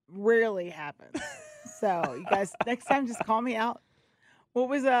very rarely happens. So you guys, next time, just call me out. What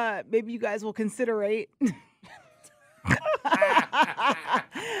was maybe you guys will considerate.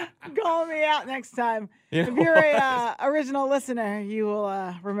 Call me out next time. If you're a original listener, you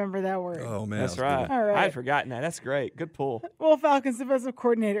will remember that word. Oh, man. That's right. All right. I'd forgotten that. That's great. Good pull. Well, Falcons defensive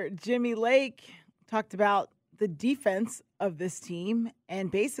coordinator Jimmy Lake talked about the defense of this team. And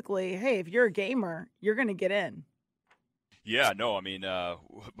basically, hey, if you're a gamer, you're going to get in. Yeah, no, I mean,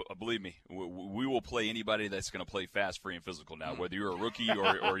 believe me, we will play anybody that's going to play fast, free, and physical now, whether you're a rookie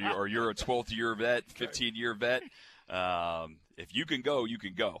or you're a 12th-year vet, 15-year vet. If you can go, you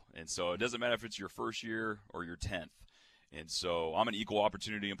can go. And so it doesn't matter if it's your first year or your 10th. And so I'm an equal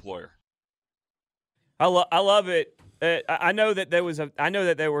opportunity employer. I love it. I know that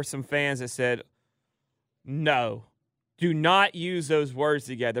there were some fans that said, no, do not use those words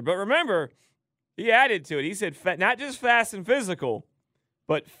together. But remember, he added to it. He said not just fast and physical,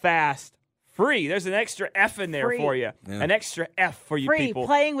 but fast free. There's an extra F in there for you. Yeah. An extra F for you people. Free,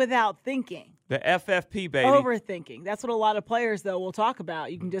 playing without thinking. The FFP, baby. Overthinking. That's what a lot of players, though, will talk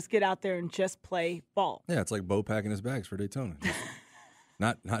about. You can just get out there and just play ball. Yeah, it's like Bo packing his bags for Daytona.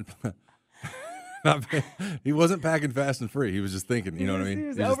 not he wasn't packing fast and free. He was just thinking, you know what I mean? He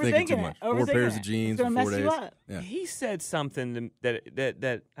was just thinking too much. 4 pairs of jeans for 4 days. Yeah. He said something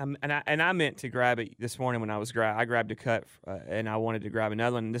that I meant to grab it this morning when I grabbed a cut and I wanted to grab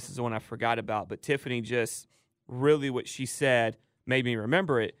another one. And this is the one I forgot about. But Tiffany just really what she said made me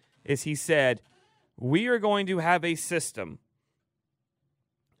remember it. Is he said, we are going to have a system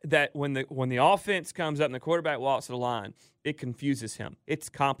that when the offense comes up and the quarterback walks to the line, it confuses him. It's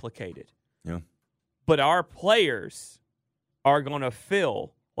complicated. Yeah. But our players are going to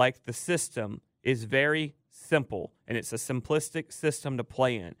feel like the system is very simple, and it's a simplistic system to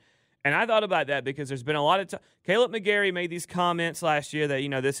play in. And I thought about that because there's been a lot of time. Caleb McGarry made these comments last year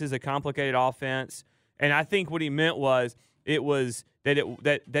that, this is a complicated offense. And I think what he meant was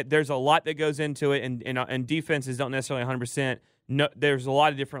that there's a lot that goes into it, and defenses don't necessarily 100%. No, there's a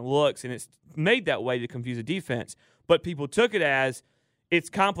lot of different looks, and it's made that way to confuse a defense. But people took it as it's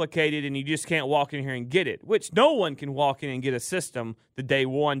complicated and you just can't walk in here and get it, which no one can walk in and get a system the day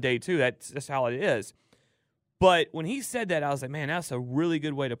one, day two. That's how it is. But when he said that, I was like, man, that's a really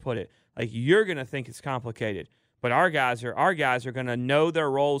good way to put it. Like, you're going to think it's complicated, but our guys are going to know their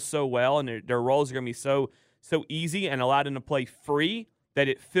roles so well, and their roles are going to be so easy and allow them to play free that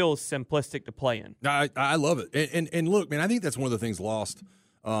it feels simplistic to play in. I love it. And look, man, I think that's one of the things lost.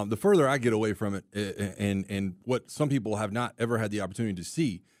 The further I get away from it, and what some people have not ever had the opportunity to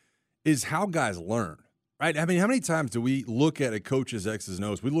see, is how guys learn, right? I mean, how many times do we look at a coach's X's and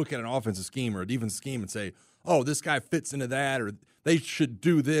O's? We look at an offensive scheme or a defensive scheme and say, oh, this guy fits into that, or they should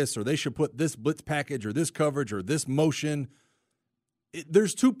do this, or they should put this blitz package or this coverage or this motion.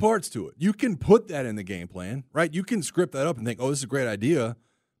 There's two parts to it. You can put that in the game plan, right? You can script that up and think, oh, this is a great idea.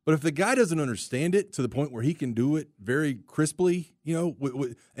 But if the guy doesn't understand it to the point where he can do it very crisply,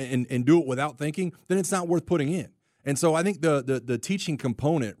 and do it without thinking, then it's not worth putting in. And so I think the teaching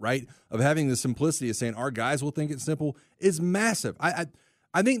component, right, of having the simplicity of saying our guys will think it's simple is massive.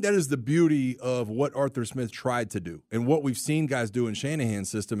 I think that is the beauty of what Arthur Smith tried to do. And what we've seen guys do in Shanahan's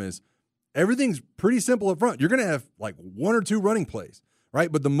system is everything's pretty simple up front. You're going to have like one or two running plays,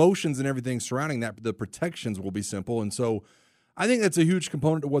 right? But the motions and everything surrounding that, the protections will be simple. And so I think that's a huge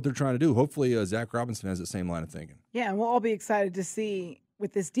component of what they're trying to do. Hopefully, Zach Robinson has the same line of thinking. Yeah, and we'll all be excited to see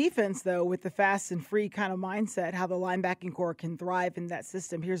with this defense, though, with the fast and free kind of mindset, how the linebacking core can thrive in that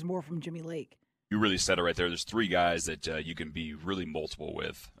system. Here's more from Jimmy Lake. You really said it right there. There's three guys that you can be really multiple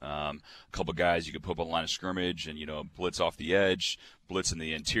with. A couple guys you can put up on the line of scrimmage and, blitz off the edge, blitz in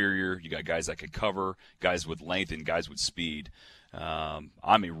the interior. You got guys that can cover, guys with length, and guys with speed. I'm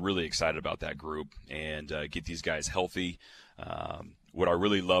really excited about that group and get these guys healthy. What I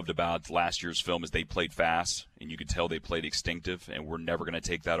really loved about last year's film is they played fast, and you could tell they played instinctive, and we're never going to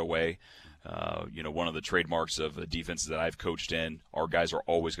take that away. One of the trademarks of the defenses that I've coached in, our guys are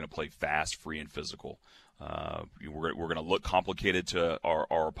always going to play fast, free, and physical. We're going to look complicated to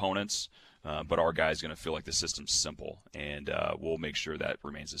our opponents, but our guys are going to feel like the system's simple, and we'll make sure that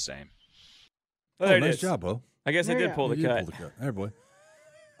remains the same. Well, nice job, Bo. I guess I did pull the cut. There, boy.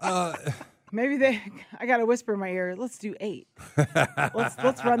 Maybe I got a whisper in my ear. Let's do 8.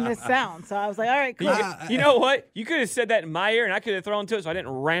 let's run this sound. So I was like, all right, cool. You know what? You could have said that in my ear, and I could have thrown to it, so I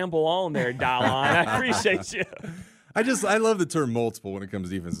didn't ramble on there, Dial On. I appreciate you. I love the term multiple when it comes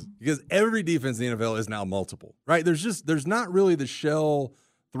to defense, because every defense in the NFL is now multiple, right? There's not really the shell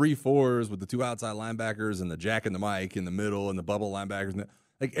 3-4s with the two outside linebackers and the Jack and the Mike in the middle and the bubble linebackers.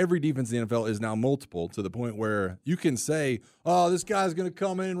 Like, every defense in the NFL is now multiple to the point where you can say, oh, this guy's going to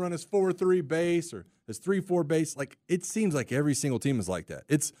come in and run his 4-3 base or his 3-4 base. Like, it seems like every single team is like that.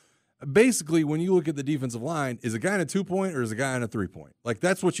 It's basically, when you look at the defensive line, is a guy in a 2-point or is a guy in a 3-point? Like,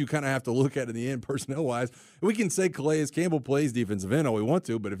 that's what you kind of have to look at in the end, personnel-wise. We can say Calais Campbell plays defensive end all we want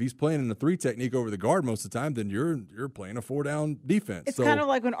to, but if he's playing in a 3 technique over the guard most of the time, then you're playing a 4-down defense. It's kind of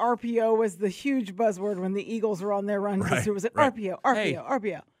like when RPO was the huge buzzword when the Eagles were on their run. Right, it was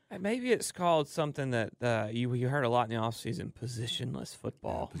RPO. Maybe it's called something that you heard a lot in the offseason, positionless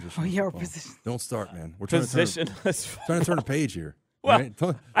football. Positionless. Don't start, man. We're trying to turn a page here. Well, right?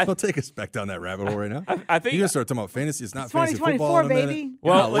 Don't take us back down that rabbit hole right now. I think you're gonna start talking about fantasy. It's not it's fantasy football in a baby. minute.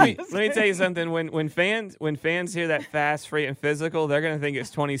 Well, let me tell you something. When fans hear that fast, free, and physical, they're gonna think it's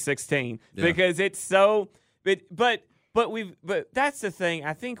 2016 because it's so. But that's the thing.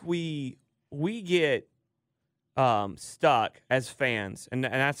 I think we get stuck as fans, and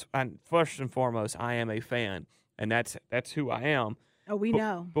that's first and foremost. I am a fan, and that's who I am. Oh, we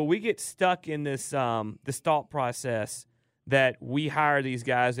know. But we get stuck in this thought process that we hire these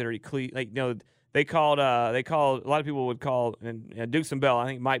guys that are they called a lot of people would call, and Dukes and Bell, I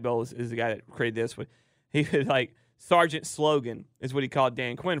think Mike Bell is the guy that created this, but he was like Sergeant Slogan is what he called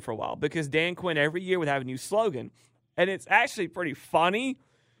Dan Quinn for a while, because Dan Quinn every year would have a new slogan, and it's actually pretty funny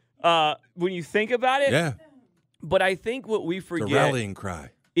when you think about it. Yeah. But I think what we forget it's a rallying cry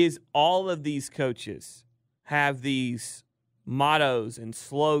is all of these coaches have these mottos and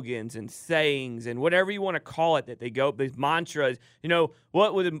slogans and sayings and whatever you want to call it that they go, these mantras.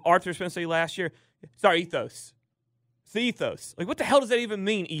 What would Arthur Smith say last year? It's our ethos. It's the ethos. Like, what the hell does that even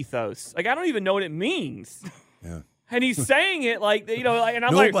mean, ethos? Like, I don't even know what it means. Yeah. And he's saying it like, and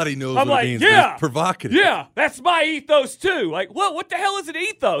I'm nobody knows what it means. Yeah, it's provocative. Yeah, that's my ethos too. Like, what the hell is an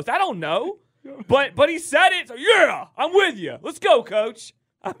ethos? I don't know. But he said it. So yeah, I'm with you. Let's go, coach.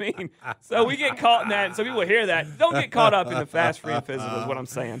 I mean, so we get caught in that, and so people hear that. Don't get caught up in the fast, free, and physical is what I'm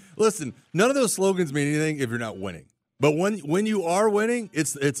saying. Listen, none of those slogans mean anything if you're not winning. But when you are winning,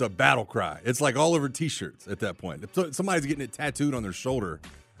 it's a battle cry. It's like all over T-shirts at that point. If somebody's getting it tattooed on their shoulder,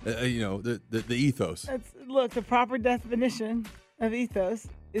 the ethos. Look, the proper definition of ethos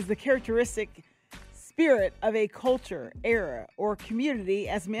is the characteristic spirit of a culture, era, or community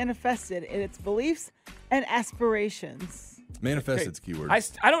as manifested in its beliefs and aspirations. Manifested's keyword. I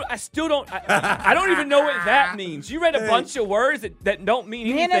don't even know what that means. You read a bunch of words that don't mean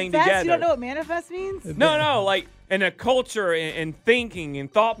anything manifest? together. You don't know what manifest means? No, like in a culture and thinking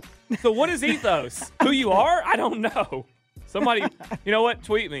and thought. So what is ethos? Who you are? I don't know. Somebody, you know what?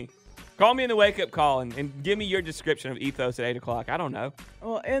 Tweet me. Call me in the wake-up call and give me your description of ethos at 8 o'clock. I don't know.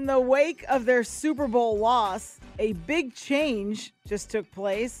 Well, in the wake of their Super Bowl loss, a big change just took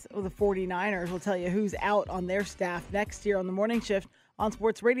place with the 49ers. We'll tell you who's out on their staff next year on the morning shift on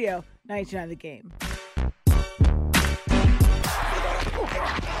Sports Radio 99 The Game.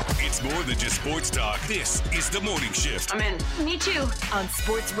 It's more than just sports talk. This is the Morning Shift. I'm in. Me too. On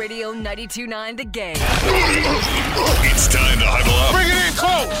Sports Radio 92.9 The Game. It's time to huddle up. Bring it in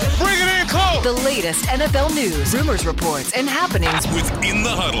close. Bring it in close. The latest NFL news, rumors, reports, and happenings With In the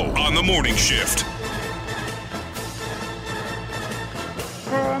Huddle on the Morning Shift.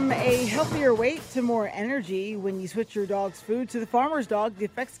 From a healthier weight to more energy, when you switch your dog's food to the Farmer's Dog, the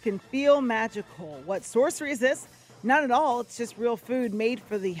effects can feel magical. What sorcery is this? Not at all. It's just real food made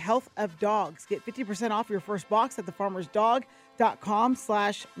for the health of dogs. Get 50% off your first box at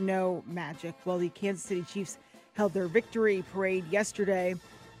thefarmersdog.com/no-magic. Well, the Kansas City Chiefs held their victory parade yesterday,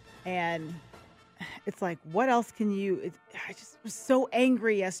 and it's like, what else can you... I just was so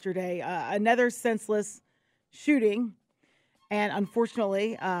angry yesterday. Another senseless shooting, and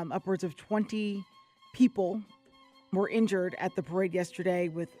unfortunately, upwards of 20 people were injured at the parade yesterday,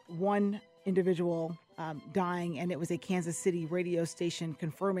 with one individual dying, and it was a Kansas City radio station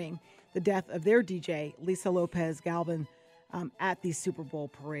confirming the death of their DJ, Lisa Lopez Galvin, at the Super Bowl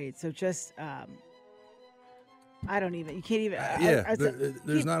parade. So just, I don't even, you can't even.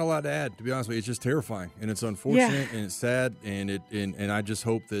 There's not a lot to add, to be honest with you. It's just terrifying, and it's unfortunate, and it's sad, and I just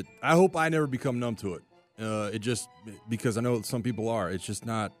hope I never become numb to it. It just, because I know some people are. It's just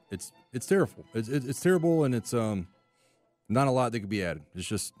not. It's terrible. It's terrible, and it's not a lot that could be added. It's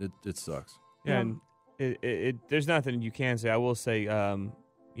just it sucks. Yeah, and there's nothing you can say. I will say,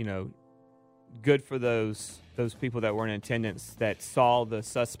 good for those people that were in attendance that saw the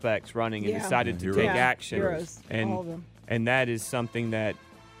suspects running and decided to take action. Heroes, all of them. And that is something that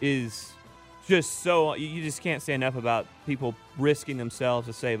is just so, you just can't say enough about people risking themselves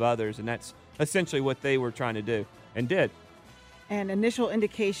to save others, and that's essentially what they were trying to do and did. And initial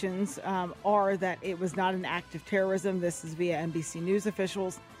indications are that it was not an act of terrorism. This is via NBC News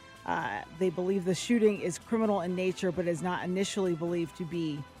officials. They believe the shooting is criminal in nature, but is not initially believed to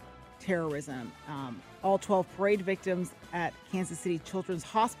be terrorism. All 12 parade victims at Kansas City Children's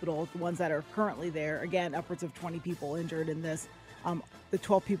Hospital, the ones that are currently there, again, upwards of 20 people injured in this. The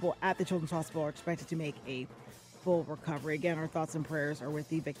 12 people at the Children's Hospital are expected to make a full recovery. Again, our thoughts and prayers are with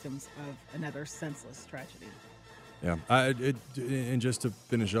the victims of another senseless tragedy. Yeah, and just to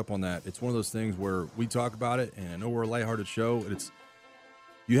finish up on that, it's one of those things where we talk about it, and I know we're a lighthearted show.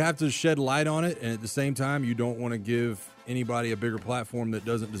 You have to shed light on it, and at the same time, you don't want to give anybody a bigger platform that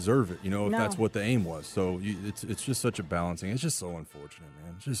doesn't deserve it, if that's what the aim was. So it's just such a balancing. It's just so unfortunate,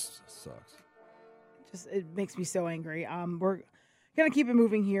 man. It just sucks. It makes me so angry. We're going to keep it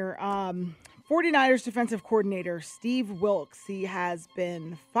moving here. 49ers defensive coordinator Steve Wilks, he has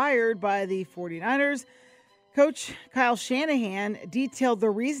been fired by the 49ers. Coach Kyle Shanahan detailed the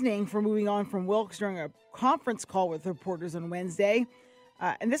reasoning for moving on from Wilks during a conference call with reporters on Wednesday.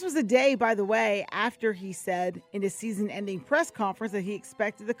 And this was the day, by the way, after he said in his season-ending press conference that he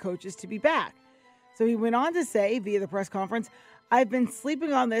expected the coaches to be back. So he went on to say via the press conference, "I've been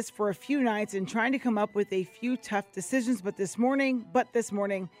sleeping on this for a few nights and trying to come up with a few tough decisions, but this morning,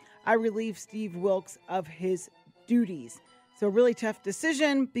 I relieved Steve Wilks of his duties." So a really tough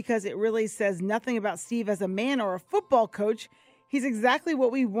decision because it really says nothing about Steve as a man or a football coach. He's exactly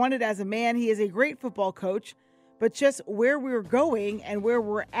what we wanted as a man. He is a great football coach. But just where we're going and where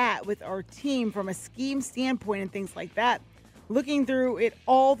we're at with our team from a scheme standpoint and things like that, looking through it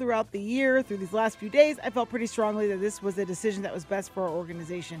all throughout the year, through these last few days, I felt pretty strongly that this was a decision that was best for our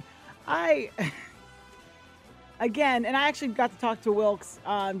organization. Again, and I actually got to talk to Wilks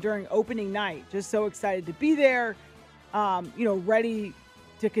during opening night, just so excited to be there, ready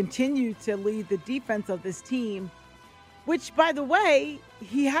to continue to lead the defense of this team, which, by the way,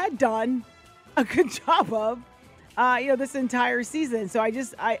 he had done a good job of. This entire season. So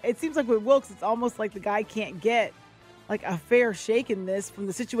it seems like with Wilks, it's almost like the guy can't get like a fair shake in this from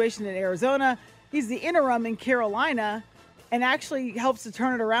the situation in Arizona. He's the interim in Carolina and actually helps to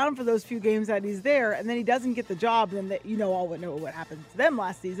turn it around for those few games that he's there. And then he doesn't get the job. And then all know what happened to them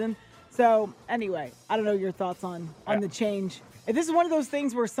last season. So anyway, I don't know your thoughts on the change If this is one of those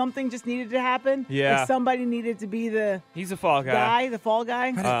things where something just needed to happen, Yeah. if somebody needed to be He's a fall guy. the fall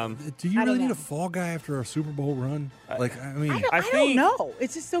guy. Do you really need a fall guy after a Super Bowl run? Like, I mean, I don't know.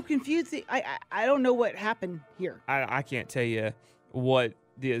 It's just so confusing. I don't know what happened here. I can't tell you what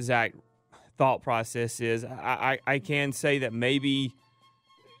the exact thought process is. I can say that maybe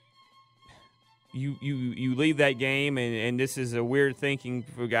you leave that game, and this is a weird thinking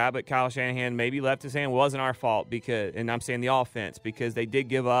for a guy, but Kyle Shanahan maybe left his hand. It wasn't our fault because, and I'm saying the offense, because they did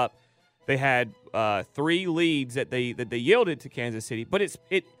give up. They had 3 leads that they yielded to Kansas City, but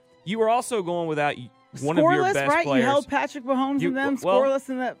you were also going without one of your best right? players. You held Patrick Mahomes and them scoreless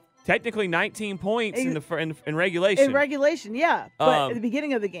in the technically 19 points in regulation. In regulation, yeah, but at the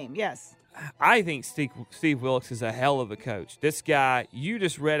beginning of the game, yes. I think Steve Wilkes is a hell of a coach. This guy, you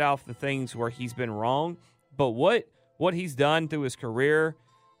just read off the things where he's been wrong, but what he's done through his career,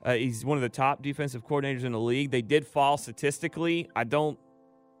 he's one of the top defensive coordinators in the league. They did fall statistically. I don't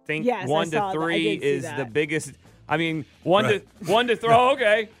think 1 to 3 is the biggest. I mean, 1 to 3.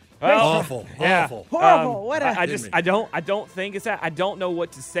 Okay. Well, awful. Horrible. I don't think it's that. I don't know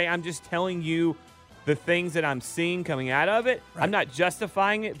what to say. I'm just telling you the things that I'm seeing coming out of it. Right. I'm not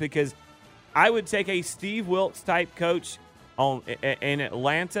justifying it because I would take a Steve Wilkes type coach in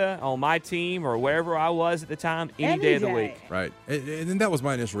Atlanta on my team or wherever I was at the time any day of the week. Right. And that was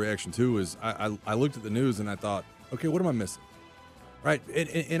my initial reaction too. Is I looked at the news and I thought, okay, what am I missing? Right.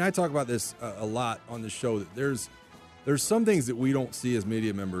 And I talk about this a lot on the show that there's some things that we don't see as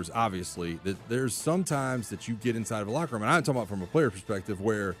media members, obviously, that there's sometimes that you get inside of a locker room, and I'm talking about from a player perspective,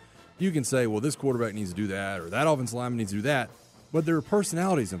 where you can say, well, this quarterback needs to do that, or that offensive lineman needs to do that, but there are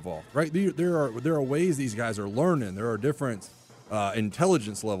personalities involved, right? There are ways these guys are learning. There are different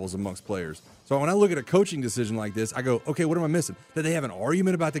intelligence levels amongst players. So when I look at a coaching decision like this, I go, okay, what am I missing? Did they have an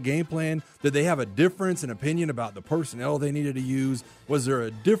argument about the game plan? Did they have a difference in opinion about the personnel they needed to use? Was there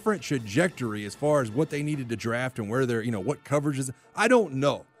a different trajectory as far as what they needed to draft and where they're, what coverages? I don't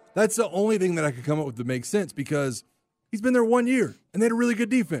know. That's the only thing that I could come up with that makes sense because he's been there 1 year and they had a really good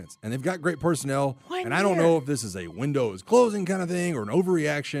defense and they've got great personnel. I don't know if this is a window is closing kind of thing or an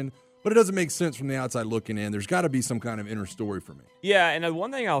overreaction. But it doesn't make sense from the outside looking in. There's got to be some kind of inner story for me. Yeah, and the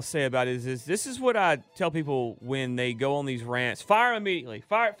one thing I'll say about it is this is what I tell people when they go on these rants. Fire him immediately.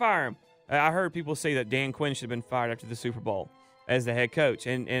 Fire him. I heard people say that Dan Quinn should have been fired after the Super Bowl as the head coach.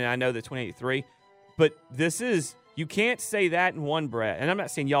 And I know that 28-3. But you can't say that in one breath. And I'm not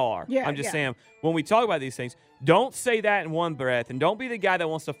saying y'all are. Yeah, I'm just saying when we talk about these things, don't say that in one breath. And don't be the guy that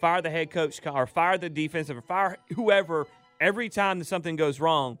wants to fire the head coach or fire the defensive or fire whoever every time that something goes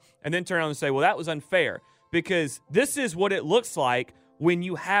wrong, and then turn around and say, well, that was unfair. Because this is what it looks like when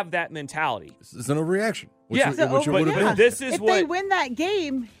you have that mentality. It's an overreaction. This is if they win that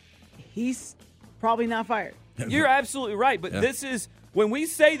game, he's probably not fired. You're absolutely right. But this is, when we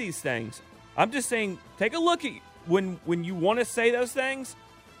say these things, I'm just saying, take a look at when you want to say those things,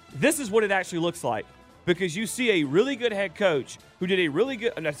 this is what it actually looks like. Because you see a really good head coach who did a really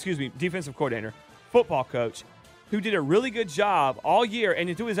good, defensive coordinator, football coach, who did a really good job all year,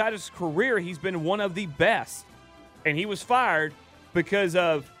 and through his career, he's been one of the best. And he was fired because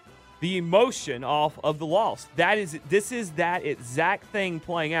of the emotion of the loss. This is that exact thing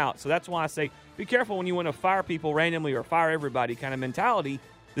playing out. So that's why I say be careful when you want to fire people randomly or fire everybody kind of mentality.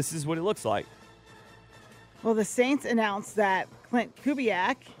 This is what it looks like. Well, the Saints announced that Clint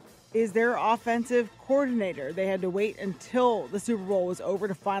Kubiak is their offensive coordinator. They had to wait until the Super Bowl was over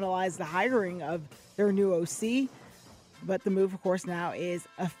to finalize the hiring of their new OC. But the move, of course, now is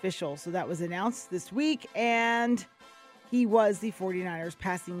official. So that was announced this week, and he was the 49ers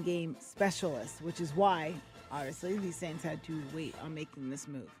passing game specialist, which is why, obviously, the Saints had to wait on making this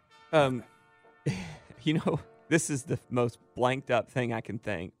move. This is the most blanked up thing I can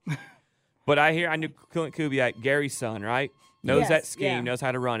think. But I knew Clint Kubiak, Gary's son, right? Knows that scheme, knows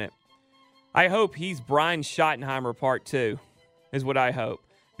how to run it. I hope he's Brian Schottenheimer part 2, is what I hope.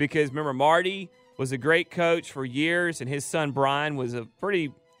 Because remember, Marty was a great coach for years, and his son Brian was a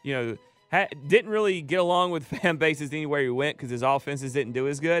pretty, didn't really get along with fan bases anywhere he went because his offenses didn't do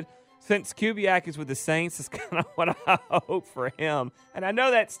as good. Since Kubiak is with the Saints, that's kind of what I hope for him. And I know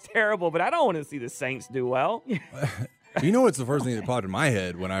that's terrible, but I don't want to see the Saints do well. What's the first thing that popped in my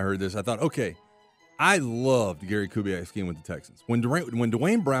head when I heard this? I thought, okay, I loved Gary Kubiak's scheme with the Texans. When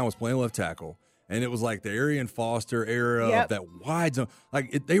Dwayne Brown was playing left tackle, and it was like the Arian Foster era of that wide zone.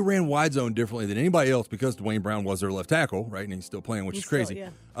 They ran wide zone differently than anybody else because Dwayne Brown was their left tackle, right? And he's still playing, which is crazy.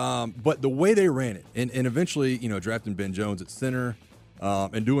 But the way they ran it, and eventually, drafting Ben Jones at center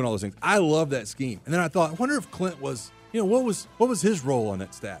and doing all those things, I love that scheme. And then I thought, I wonder if Clint was, what was his role on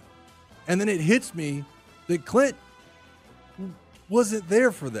that staff? And then it hits me that Clint wasn't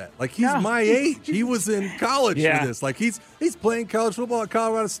there for that. Like, he's my age. He was in college for this. Like, he's playing college football at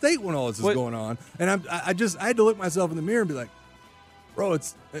Colorado State when all this is going on. And I had to look myself in the mirror and be like, bro,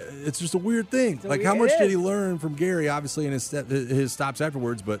 it's just a weird thing. Like, how much did he learn from Gary, obviously, in his stops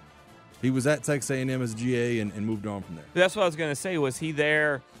afterwards, but he was at Texas A&M as a GA and moved on from there. That's what I was going to say. Was he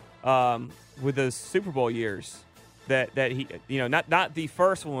there with those Super Bowl years? That he, not the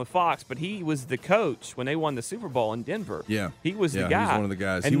first one with Fox, but he was the coach when they won the Super Bowl in Denver. Yeah. He was the guy. He was one of the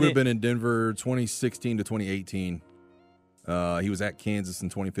guys. And he would have been in Denver 2016 to 2018. He was at Kansas in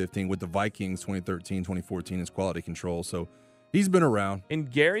 2015 with the Vikings 2013, 2014 as quality control. So he's been around.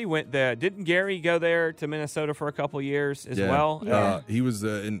 And Gary went there. Didn't Gary go there to Minnesota for a couple of years as well? Yeah. He was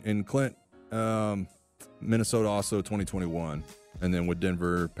in Clint, Minnesota also 2021. And then with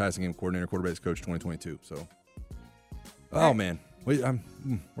Denver, passing game coordinator, quarterbacks coach 2022. So, man, we're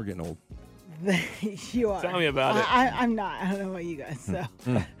getting old. You are. Tell me about it. I'm not. I don't know about you guys. So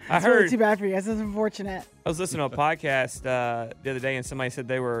I it's heard. really too bad for you guys. That's unfortunate. I was listening to a podcast the other day, and somebody said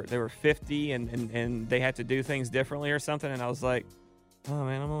they were 50 and they had to do things differently or something, and I was like, oh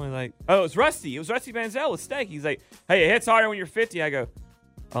man, I'm only like, it was Rusty. It was Rusty Manziel with Steak. He's like, hey, it hits harder when you're 50. I go,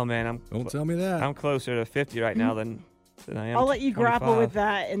 oh man, don't tell me that. I'm closer to 50 right now than I am. I'll let you 25. grapple with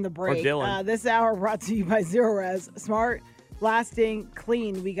that in the break. Or Dylan. This hour brought to you by Zero Res. Smart, lasting,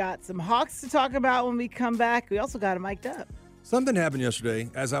 clean. We got some Hawks to talk about when we come back. We also got them mic'd up. Something happened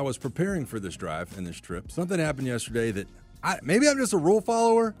yesterday as I was preparing for this drive and this trip. Something happened yesterday that maybe I'm just a rule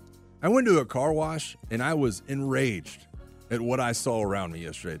follower. I went to a car wash and I was enraged at what I saw around me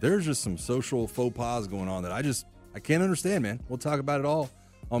yesterday. There's just some social faux pas going on that I can't understand, man. We'll talk about it all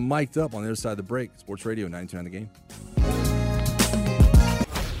on Mic'd Up on the other side of the break. Sports Radio 92.9 The Game.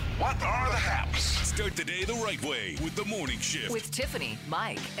 What are the haps? Start the day the right way with the morning shift. With Tiffany,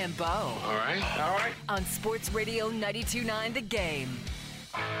 Mike, and Bo. All right. On Sports Radio 92.9 The Game.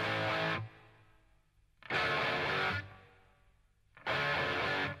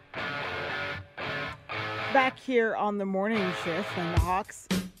 Back here on the morning shift, and the Hawks,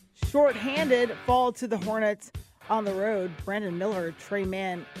 shorthanded, fall to the Hornets on the road. Brandon Miller, Trey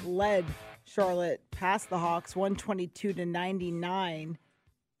Mann led Charlotte past the Hawks 122-99.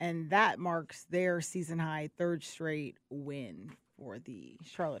 And that marks their season-high third straight win for the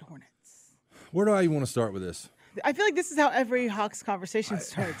Charlotte Hornets. Where do I want to start with this? I feel like this is how every Hawks conversation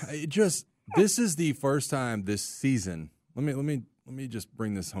starts. This is the first time this season. Let me just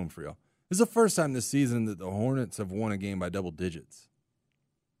bring this home for y'all. This is the first time this season that the Hornets have won a game by double digits.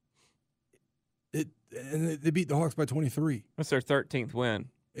 And they beat the Hawks by 23. That's their 13th win.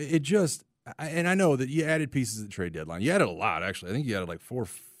 And I know that you added pieces at the trade deadline. You added a lot, actually. I think you added like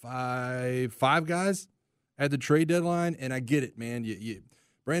five guys at the trade deadline, and I get it, man.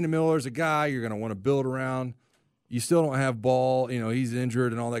 Brandon Miller's a guy you're going to want to build around. You still don't have Ball. He's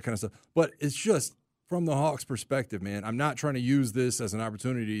injured and all that kind of stuff. But it's just from the Hawks' perspective, man. I'm not trying to use this as an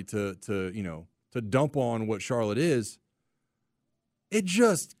opportunity to dump on what Charlotte is. It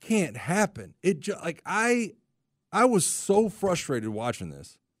just can't happen. I was so frustrated watching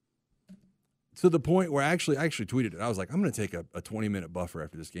this. To the point where I actually tweeted it. I was like, I'm going to take a 20-minute buffer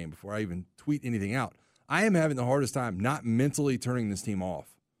after this game before I even tweet anything out. I am having the hardest time not mentally turning this team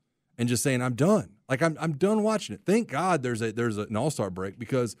off and just saying I'm done. Like I'm done watching it. Thank God there's an All-Star break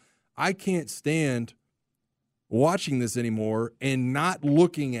because I can't stand watching this anymore and not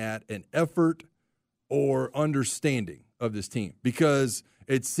looking at an effort or understanding of this team because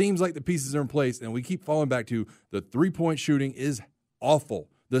it seems like the pieces are in place and we keep falling back to the three-point shooting is awful.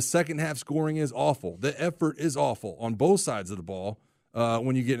 The second half scoring is awful. The effort is awful on both sides of the ball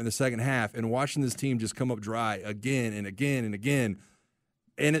when you get in the second half. And watching this team just come up dry again and again and again.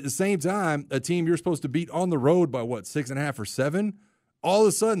 And at the same time, a team you're supposed to beat on the road by, 6.5 or 7? All of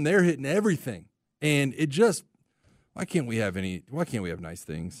a sudden, they're hitting everything. And it just – why can't we have nice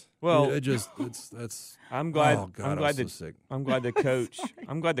things? Well, that's. I'm glad. Oh God, I'm glad so sick. I'm glad the coach.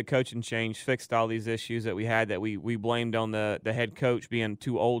 I'm glad the coaching change fixed all these issues that we had that we blamed on the head coach being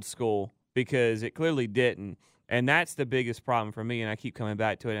too old school because it clearly didn't, and that's the biggest problem for me. And I keep coming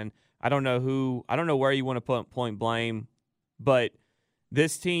back to it. And I don't know where you want to point blame, but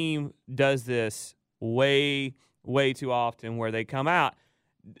this team does this way too often where they come out.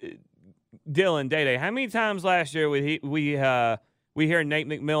 Dylan, Day-Day, how many times last year we hear Nate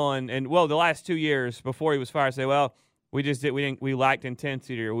McMillan and the last 2 years before he was fired say, we lacked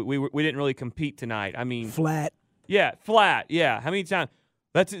intensity or we didn't really compete tonight. I mean, flat. Yeah, flat. Yeah. How many times?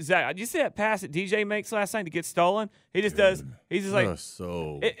 That's exactly. Did you see that pass that DJ makes last night to get stolen? He just does. He's just like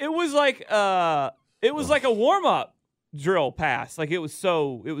it was like a warm up drill pass. Like it was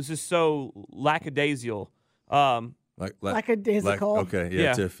just so lackadaisical. Lackadaisical. Okay,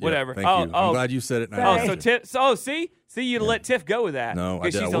 yeah, Tiff. Yeah, whatever. Thank you. I'm glad you said it. So Tiff. So see, you let Tiff go with that. No,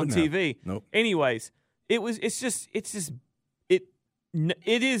 because she's on TV. Nope. Anyways, that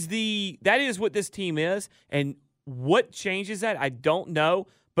is what this team is, and what changes that, I don't know.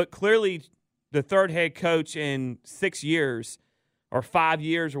 But clearly, the third head coach in 6 years or 5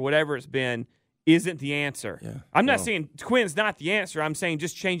 years or whatever it's been isn't the answer. Yeah. I'm not saying Quinn's not the answer. I'm saying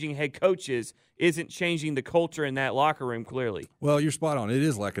just changing head coaches isn't changing the culture in that locker room, clearly. Well, you're spot on. It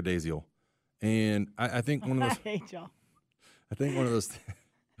is lackadaisical. And I think one of those. I hate y'all. I think one of those.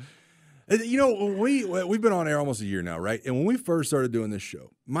 You know, we've been on air almost a year now, right? And when we first started doing this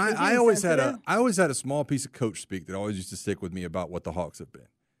show, I always had a small piece of coach speak that always used to stick with me about what the Hawks have been.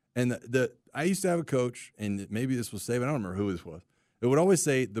 And I used to have a coach, and maybe this was Saban, I don't remember who this was. It would always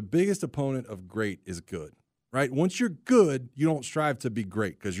say the biggest opponent of great is good, right? Once you're good, you don't strive to be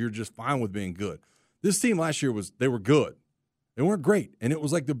great because you're just fine with being good. This team last year they were good. They weren't great. And it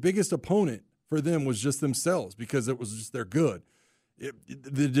was like the biggest opponent for them was just themselves because it was just they're good.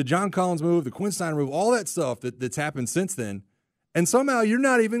 The John Collins move, the Quinn Snyder move, all that stuff that's happened since then, and somehow you're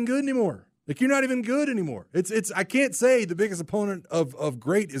not even good anymore. Like, you're not even good anymore. It's I can't say the biggest opponent of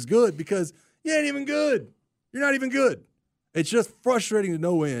great is good because you ain't even good. You're not even good. It's just frustrating to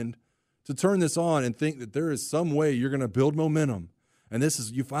no end to turn this on and think that there is some way you're going to build momentum. And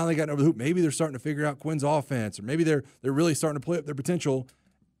you finally gotten over the hoop. Maybe they're starting to figure out Quinn's offense, or maybe they're really starting to play up their potential.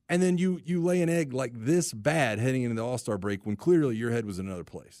 And then you lay an egg like this bad heading into the All-Star break when clearly your head was in another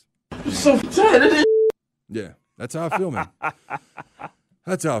place. I'm so tired of this. Yeah, that's how I feel, man.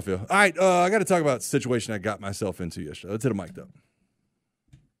 That's how I feel. All right, I got to talk about the situation I got myself into yesterday. Let's hit a mic up.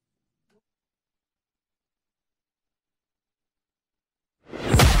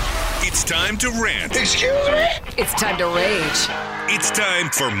 It's time to rant. Excuse me? It's time to rage. It's time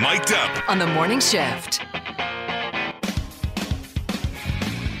for Mic'd Up on the morning shift.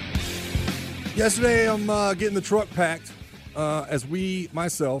 Yesterday, I'm getting the truck packed as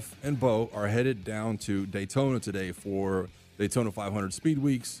myself, and Bo are headed down to Daytona today for Daytona 500 Speed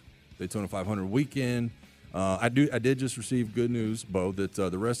Weeks, Daytona 500 weekend. I did just receive good news, Bo, that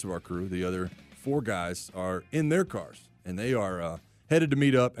the rest of our crew, the other 4 guys, are in their cars, and they are headed to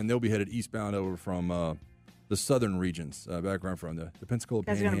meet up, and they'll be headed eastbound over from the southern regions, back around from the Pensacola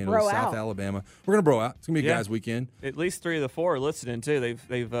Panhandle, South Alabama. We're going to bro out. It's going to be a guys' weekend. At least 3 of the 4 are listening, too.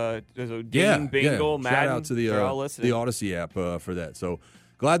 They've there's a Dean, Bingle, Madden. Shout out to the Odyssey app for that. So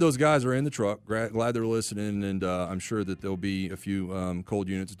glad those guys are in the truck. Glad they're listening, and I'm sure that there'll be a few cold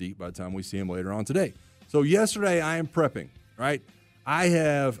units deep by the time we see them later on today. So yesterday I am prepping, right? I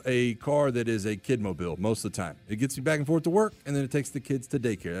have a car that is a kidmobile most of the time. It gets me back and forth to work, and then it takes the kids to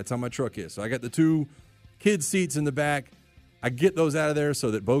daycare. That's how my truck is. So I got the 2 kids' seats in the back. I get those out of there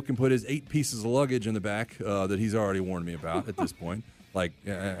so that Bo can put his 8 pieces of luggage in the back that he's already warned me about at this point. Like,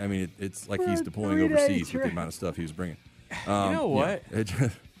 I mean, it's like he's deploying overseas with the amount of stuff he was bringing. You know what? Yeah,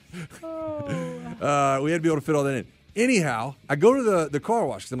 we had to be able to fit all that in. Anyhow, I go to the car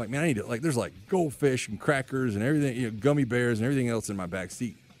wash because I'm like, man, I need to, like, there's like goldfish and crackers and everything, gummy bears and everything else in my back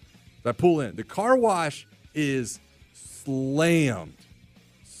seat. So I pull in. The car wash is slammed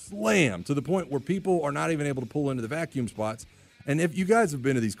to the point where people are not even able to pull into the vacuum spots. And if you guys have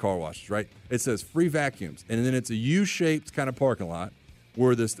been to these car washes, right, it says free vacuums, and then it's a U-shaped kind of parking lot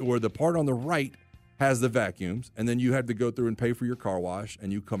where the part on the right has the vacuums, and then you have to go through and pay for your car wash,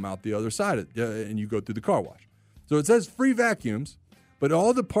 and you come out the other side and you go through the car wash. So it says free vacuums, but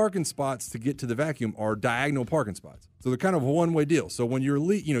all the parking spots to get to the vacuum are diagonal parking spots. So they're kind of a one-way deal. So when you're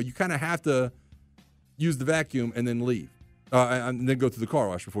you kind of have to use the vacuum and then leave. And then go through the car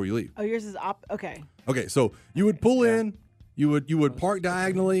wash before you leave. Oh, yours is okay. Okay, so you would pull in, you would park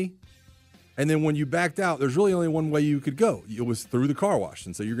diagonally, and then when you backed out, there's really only one way you could go. It was through the car wash,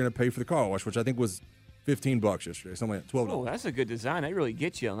 and so you're going to pay for the car wash, which I think was $15 yesterday, something like $12. Oh, that's a good design. They really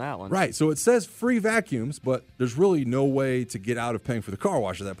get you on that one. Right, so it says free vacuums, but there's really no way to get out of paying for the car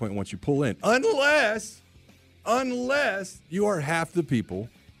wash at that point once you pull in, unless you are half the people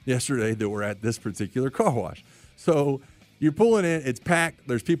yesterday that were at this particular car wash. So you're pulling in, it's packed,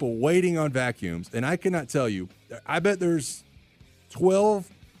 there's people waiting on vacuums, and I cannot tell you, I bet there's 12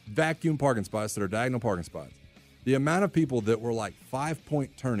 vacuum parking spots that are diagonal parking spots. The amount of people that were like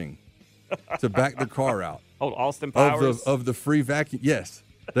 5-point turning to back the car out. Oh, Austin Powers? Of the free vacuum. Yes.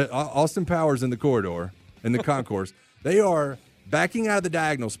 Austin Powers in the corridor, in the concourse. They are backing out of the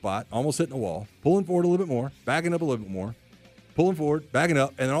diagonal spot, almost hitting the wall, pulling forward a little bit more, backing up a little bit more, pulling forward, backing up,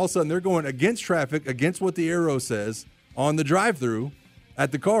 and then all of a sudden they're going against traffic, against what the arrow says on the drive-through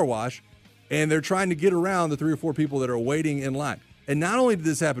at the car wash, and they're trying to get around the 3 or 4 people that are waiting in line. And not only did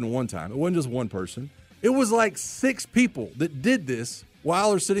this happen one time, it wasn't just one person. It was like 6 people that did this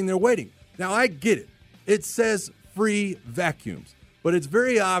while they're sitting there waiting. Now, I get it. It says free vacuums. But it's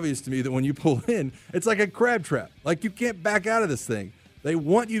very obvious to me that when you pull in, it's like a crab trap. Like, you can't back out of this thing. They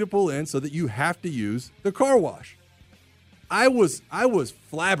want you to pull in so that you have to use the car wash. I was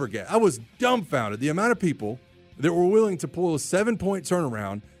flabbergasted. I was dumbfounded. The amount of people that were willing to pull a 7-point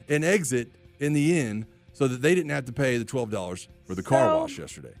turnaround and exit in the end so that they didn't have to pay the $12 for the car wash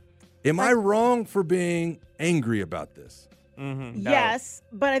yesterday. Am I wrong for being angry about this? Mm-hmm. Yes,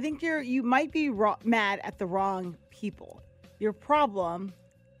 but I think you might be mad at the wrong people. Your problem,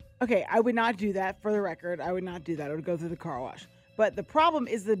 okay, I would not do that for the record. I would not do that. I would go through the car wash. But the problem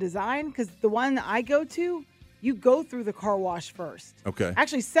is the design, because the one I go to, you go through the car wash first. Okay.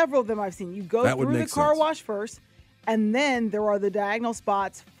 Actually, several of them I've seen. You go through the car wash first, and then there are the diagonal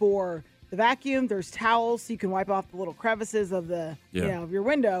spots for the vacuum. There's towels so you can wipe off the little crevices of the of your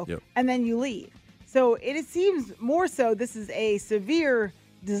window, and then you leave. So it seems more so this is a severe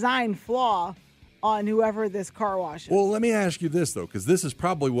design flaw on whoever this car wash is. Well, let me ask you this, though, because this is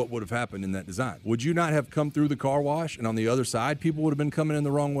probably what would have happened in that design. Would you not have come through the car wash, and on the other side, people would have been coming in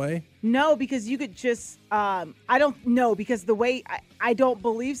the wrong way? No, because you could just, I don't know, because the way, I don't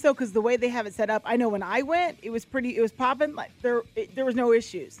believe so, because the way they have it set up, I know when I went, it was popping, like there was no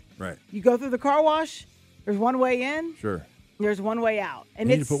issues. Right. You go through the car wash, there's one way in. Sure. There's one way out.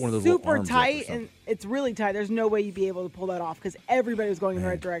 And it's super tight, and it's really tight. There's no way you'd be able to pull that off because everybody was going in the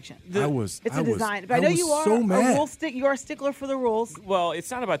right direction. It's a design. But I know you are so mad. You are a stickler for the rules. Well,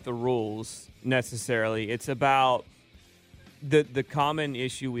 it's not about the rules necessarily. It's about the common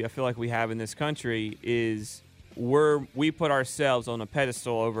issue I feel like we have in this country is we put ourselves on a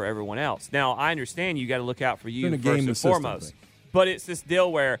pedestal over everyone else. Now, I understand you got to look out for you first and foremost. But it's this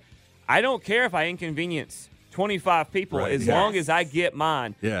deal where I don't care if I inconvenience 25 people as long as I get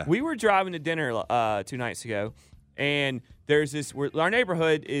mine. Yeah. We were driving to dinner 2 nights ago, and there's this. Our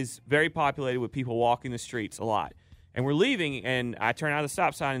neighborhood is very populated with people walking the streets a lot. And we're leaving, and I turn out of the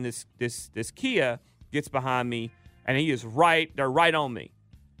stop sign, and this Kia gets behind me, and he is they're right on me.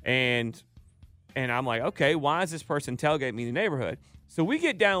 And I'm like, okay, why is this person tailgating me in the neighborhood? So we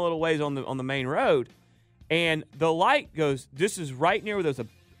get down a little ways on the main road, and the light goes, this is right near where there's a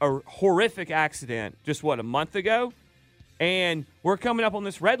horrific accident just, a month ago? And we're coming up on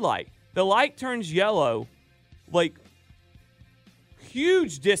this red light. The light turns yellow, like,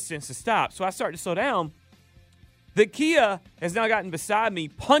 huge distance to stop. So I start to slow down. The Kia has now gotten beside me,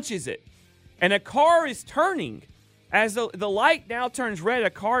 punches it, and a car is turning. As the light now turns red, a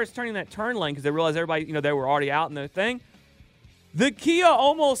car is turning that turn lane because they realize everybody, they were already out in the thing. The Kia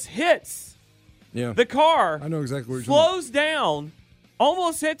almost hits the car. I know exactly where you're slows down,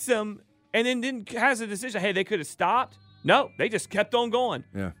 almost hits them, and then has a decision. Hey, they could have stopped. No, they just kept on going.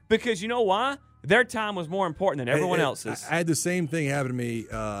 Yeah. Because you know why? Their time was more important than everyone else's. I had the same thing happen to me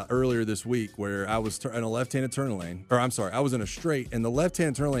earlier this week where I was in a left-handed turn lane. Or I'm sorry, I was in a straight, and the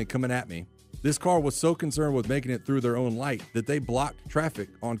left-hand turn lane coming at me. This car was so concerned with making it through their own light that they blocked traffic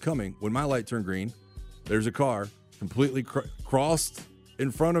oncoming. When my light turned green, there's a car completely crossed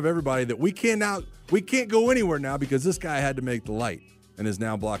in front of everybody that we can't go anywhere now because this guy had to make the light and is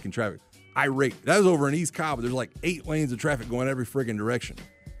now blocking traffic. Irate. That was over in East Cobb. There's like 8 lanes of traffic going every friggin' direction.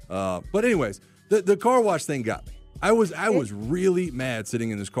 But anyways, the car wash thing got me. I was really mad sitting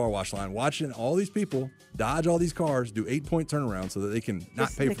in this car wash line watching all these people dodge all these cars, do 8-point turnarounds so that they can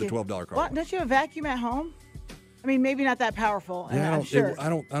not pay for the $12 car wash. Don't you have a vacuum at home? I mean, maybe not that powerful. Yeah, I'm sure. I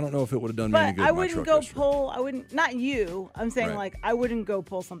don't know if it would have done me any good. But I wouldn't go pull. Not you. I'm saying Right. I wouldn't go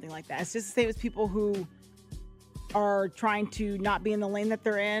pull something like that. It's just the same as people who are trying to not be in the lane that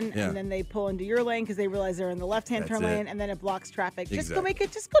they're in, and then they pull into your lane because they realize they're in the left-hand turn lane, and then it blocks traffic. Exactly.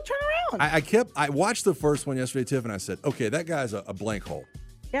 Just go turn around. I watched the first one yesterday, Tiff, and I said, okay, that guy's a blank hole.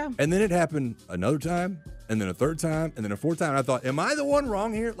 Yeah. And then it happened another time, and then a third time, and then a fourth time. And I thought, am I the one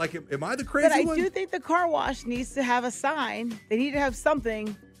wrong here? Like, am I the crazy one? But I do think the car wash needs to have a sign. They need to have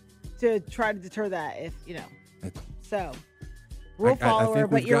something to try to deter that. So rule follower,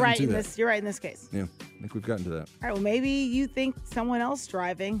 but you're right in this. You're right in this case. Yeah, I think we've gotten to that. All right. Well, maybe you think someone else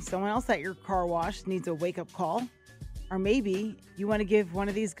at your car wash needs a wake-up call. Or maybe you want to give one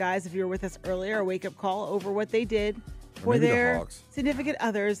of these guys, if you were with us earlier, a wake-up call over what they did for their significant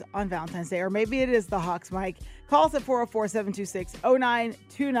others on Valentine's Day. Or maybe it is the Hawks, Mike. Call us at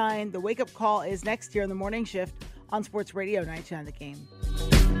 404-726-0929. The wake-up call is next year in the morning shift on Sports Radio 99 The Game.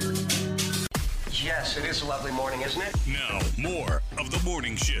 Yes, it is a lovely morning, isn't it? Now, more of the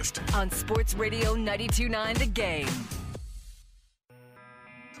morning shift on Sports Radio 92.9 The Game.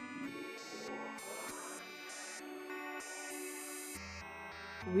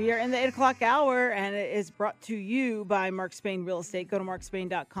 We are in the 8 o'clock hour, and it is brought to you by Mark Spain Real Estate. Go to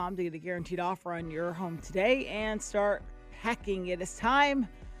markspain.com to get a guaranteed offer on your home today and start packing. It is time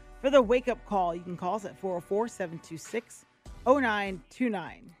for the wake-up call. You can call us at 404-726-0929.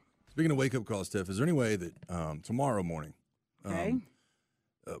 Speaking of wake-up calls, Tiff, is there any way that tomorrow morning,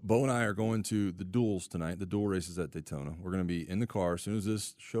 Bo and I are going to the duels tonight, the dual races at Daytona. We're going to be in the car as soon as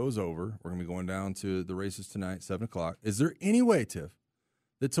this show's over. We're going to be going down to the races tonight, 7 o'clock. Is there any way, Tiff,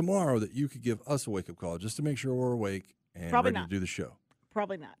 that tomorrow that you could give us a wake-up call just to make sure we're awake and ready to do the show?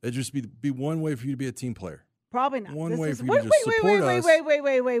 Probably not. It'd just be one way for you to be a team player. Probably not. One way for you to just support us.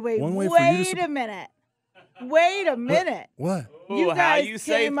 Wait. One way for you to Wait a minute. Wait a minute. What? You guys how you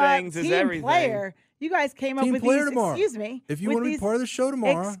say came up, things is team everything. Player. You guys came up Team with player these. tomorrow. Excuse me. If you want to be part of the show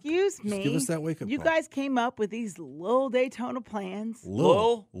tomorrow, excuse me. just give us that wake-up You call. guys came up with these little Daytona plans.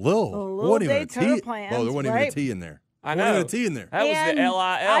 Lil. Little Daytona plans. Oh, there wasn't right? even a T in there. I There wasn't know. even a T in there. That was And the LIL.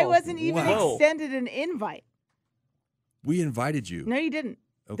 I wasn't even Wow. extended an invite. We invited you. No, you didn't.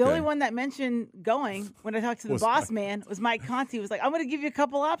 Okay. The only one that mentioned going when I talked to the Was boss man was Mike Conti. He was like, I'm going to give you a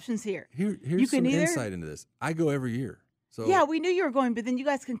couple options here. Here's you can some either, insight into this. I go every year. So yeah, we knew you were going, but then you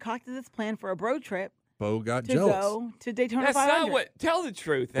guys concocted this plan for a bro trip Bo got to jealous. go to Daytona That's 500. not what. Tell the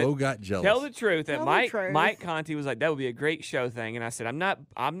truth. Bo got jealous. Tell the truth. That Tell the Mike truth. Conti was like, that would be a great show thing, and I said,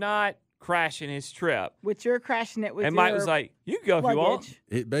 I'm not crashing his trip. Which you're crashing it with. And Mike your was like, you can go if you want. luggage.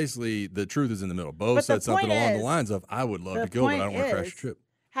 It basically, the truth is in the middle. Bo But the said something point along the is- lines of, I would love the to go, but I point don't want to crash is- the trip.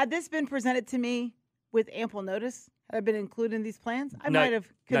 Had this been presented to me with ample notice, had I been included in these plans, I No, might have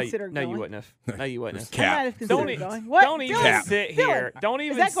considered no, going. you wouldn't have. No, you wouldn't have. I might have considered Don't, going. What? don't even Dylan, sit Dylan, here. Don't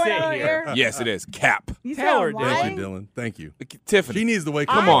even is that going sit out on here. air? Yes, it is. Cap. You Tell her, said I'm lying? Thank you, Dylan. Thank you. Tiffany. She needs the wake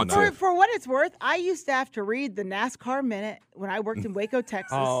Come up on, call. Tiff. For what it's worth, I used to have to read the NASCAR Minute when I worked in Waco,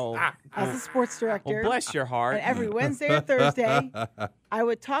 Texas, Oh. as a sports director. Well, bless your heart. And every Wednesday or Thursday, I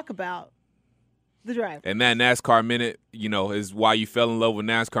would talk about the drive. And that NASCAR minute, is why you fell in love with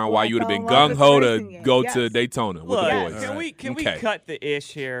NASCAR and why I you would have fell been in love with gung-ho racing to it. go Yes. to Daytona with Look, the boys. can we Okay. cut the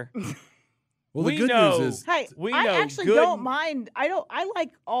ish here? Well, we the good know, news is, Hey, we I know actually good- don't mind. I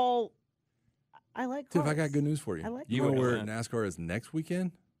like Tiff, I cars. got good news for you. I like You cars. know where Yeah. NASCAR is next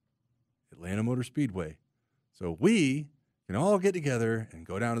weekend? Atlanta Motor Speedway. So we can all get together and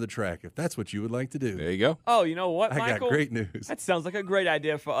go down to the track if that's what you would like to do. There you go. Oh, you know what, I Michael? got great news. That sounds like a great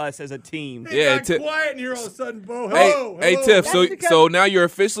idea for us as a team. Yeah, Got Tiff. quiet in here all of a sudden, Bo. Hey, Hello, hey, hello. Tiff. That's because- So now you're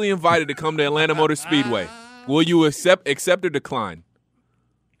officially invited to come to Atlanta Motor Speedway. Will you accept or decline?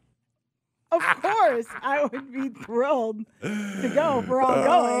 Of course, I would be thrilled to go if we're all going.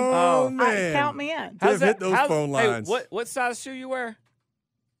 Oh, man. Count me in. Tiff, hit those phone lines. Hey, what size shoe you wear?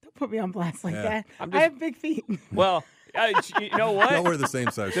 Don't put me on blast like Yeah. that. I'm I just- have big feet. Well, you know what? Y'all wear the same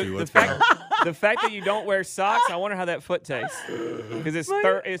size shoe. the Let's fact, go. the fact that you don't wear socks, I wonder how that foot tastes. Because it's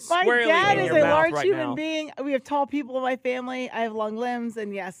it's My squarely dad in is your a mouth large right human now. being. We have tall people in my family. I have long limbs,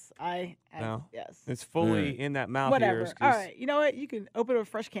 and yes, No. yes. It's fully in that mouth of Whatever. yours. All right. You know what? You can open a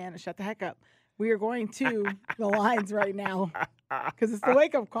fresh can and shut the heck up. We are going to the lines right now because it's the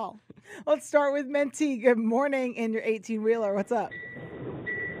wake up call. Let's start with Mentee. Good morning in your 18-wheeler. What's up?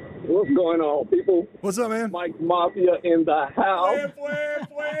 What's going on, people? What's up, man? Mike Mafia in the house.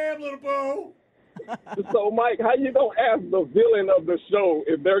 Wham, little Bo. So, Mike, how you gonna ask the villain of the show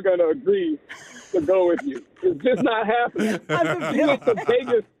if they're gonna agree to go with you? It's just not happening. I'm the She villain. went to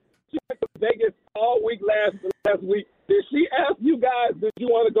Vegas. She went to Vegas all week last week. Did she ask you guys? Did you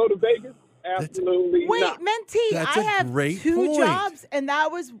want to go to Vegas? Absolutely Wait, not. Mentee, That's I a have great 2 point. jobs, and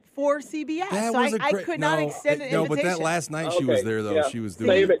that was for CBS. That so was I could not extend an No, invitation. but that last night she was Okay, there, though. yeah. She was doing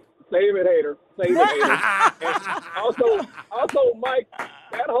Save it, hater. Save it, hater. And also, Mike,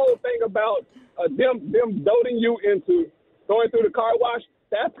 that whole thing about them doting you into going through the car wash,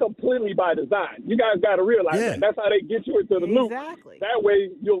 that's completely by design. You guys got to realize Yeah. that. That's how they get you into the loop. Exactly. That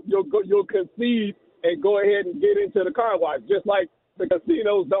way, you'll concede and go ahead and get into the car wash. Just like the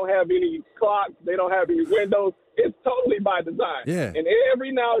casinos don't have any clocks, they don't have any windows. It's totally by design. Yeah. And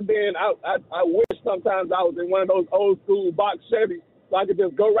every now and then, I wish sometimes I was in one of those old school box Chevys so I could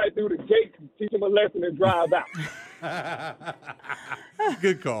just go right through the gate, teach them a lesson, and drive out.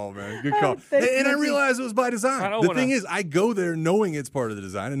 Good call, man. Good call. Thanks, And I Mentee. realized it was by I design. don't The wanna- thing is, I go there knowing it's part of the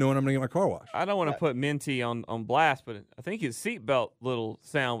design and knowing I'm going to get my car washed. I don't want to put Minty on blast, but I think his seatbelt little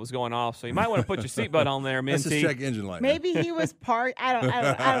sound was going off, so you might want to put your seatbelt on there, Let's just Minty. check engine light. Maybe he was part. I don't know.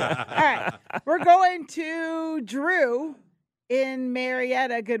 All right. We're going to Drew in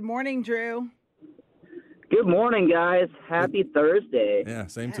Marietta. Good morning, Drew. Good morning, guys. Happy Thursday. Yeah,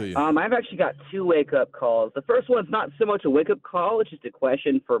 same to you. I've actually got 2 wake-up calls. The first one's not so much a wake-up call. It's just a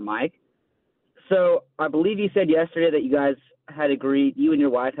question for Mike. So I believe you said yesterday that you guys you and your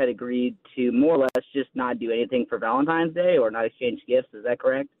wife had agreed to more or less just not do anything for Valentine's Day or not exchange gifts. Is that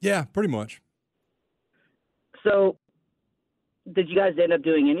correct? Yeah, pretty much. So, did you guys end up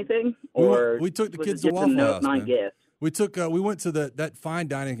doing anything, or we took the was kids it to just a Waffle House, man. non-gift? We went to that fine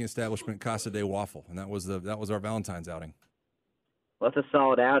dining establishment, Casa de Waffle, and that was our Valentine's outing. Well, that's a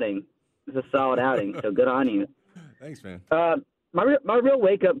solid outing. So good on you. Thanks, man. My real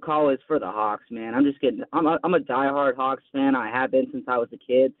wake up call is for the Hawks, man. I'm a diehard Hawks fan. I have been since I was a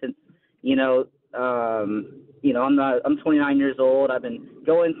kid. Since I'm 29 years old. I've been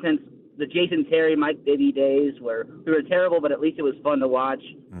going since the Jason Terry, Mike Bibby days, where we were terrible, but at least it was fun to watch.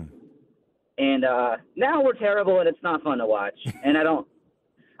 And now we're terrible, and it's not fun to watch. And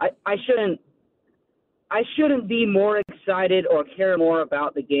I shouldn't be more excited or care more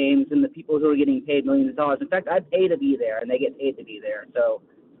about the games than the people who are getting paid millions of dollars. In fact, I pay to be there, and they get paid to be there. So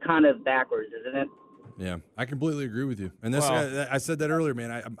it's kind of backwards, isn't it? Yeah, I completely agree with you. And I said that earlier,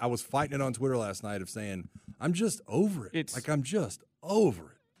 man. I was fighting it on Twitter last night of saying, I'm just over it. I'm just over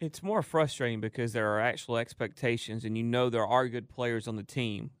it. It's more frustrating because there are actual expectations, and there are good players on the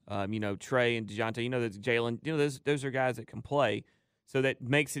team. Trey and DeJounte, there's Jalen. Those are guys that can play. So that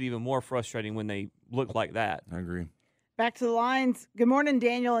makes it even more frustrating when they look like that. I agree. Back to the lines. Good morning,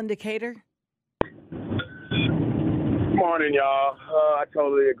 Daniel in Decatur. Morning, y'all. I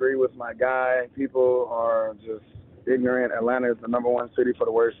totally agree with my guy. People are just ignorant. Atlanta is the number one city for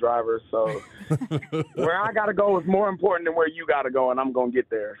the worst drivers. So where I got to go is more important than where you got to go, and I'm going to get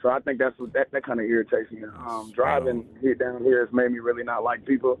there. So I think that kind of irritates me. Driving here down here has made me really not like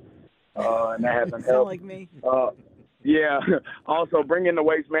people, and that hasn't helped. Sound like me. Yeah. Also, bring in the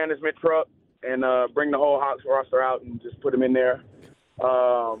waste management truck and bring the whole Hawks roster out and just put them in there.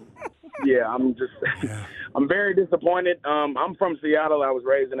 I'm very disappointed. I'm from Seattle. I was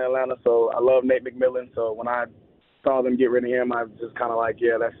raised in Atlanta, so I love Nate McMillan. So when I saw them get rid of him, I was just kind of like,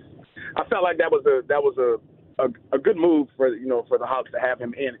 I felt like that was a good move for the Hawks to have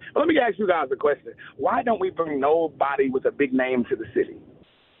him in. But let me ask you guys a question. Why don't we bring nobody with a big name to the city?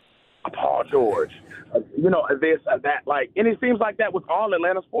 Paul George, this, that, and it seems like that with all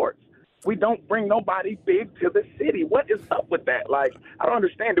Atlanta sports. We don't bring nobody big to the city. What is up with that? I don't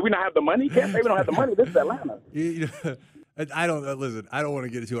understand. Do we not have the money? Can't say we don't have the money. This is Atlanta. I don't want to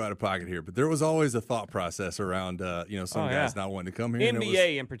get too out of pocket here, but there was always a thought process around, some guys not wanting to come here.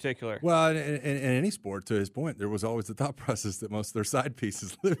 NBA in particular. Well, in any sport, to his point, there was always the thought process that most of their side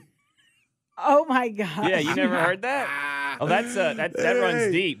pieces live. Oh my God! Yeah, you never heard that? Oh, that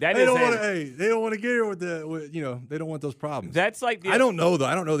runs deep. They don't want to get here with they don't want those problems. That's like I don't know though.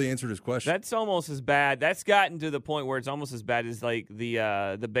 I don't know the answer to this question. That's almost as bad. That's gotten to the point where it's almost as bad as like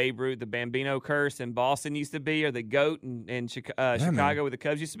the Babe Ruth, the Bambino curse in Boston used to be, or the GOAT in Chicago with the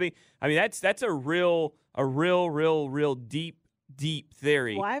Cubs used to be. I mean, that's a real deep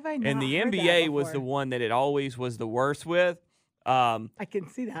theory. Why have I not And the heard NBA that was the one that it always was the worst with. I can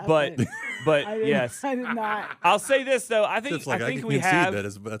see that, but yes, I did not. I'll say this though. I think we have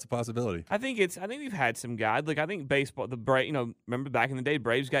that's a possibility. I think we've had some guys. Like I think baseball, remember back in the day,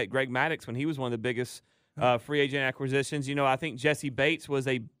 Braves got Greg Maddux when he was one of the biggest free agent acquisitions. I think Jesse Bates was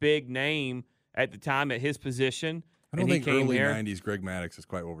a big name at the time at his position. I don't think early 90s Greg Maddux is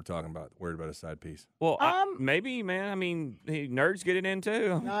quite what we're talking about. Worried about a side piece. Well, maybe, man. I mean, nerds get it in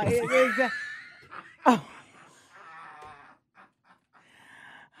too.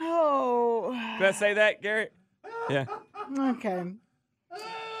 Oh. Did I say that, Garrett? Yeah. Okay.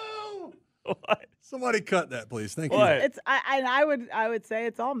 What? Somebody cut that, please. Thank What? you. It's I would say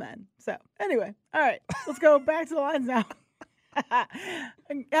it's all men. So anyway, all right, let's go back to the lines now.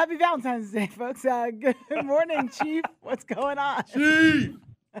 Happy Valentine's Day, folks. Good morning, Chief. What's going on? Chief.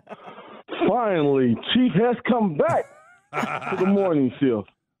 Finally, Chief has come back to the morning shift.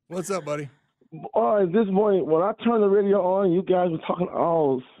 What's up, buddy? This morning, when I turned the radio on, you guys were talking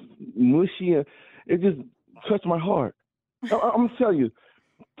all mushy, and it just touched my heart. I'm going to tell you,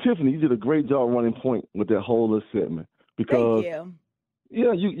 Tiffany, you did a great job running point with that whole little segment. Because, thank you.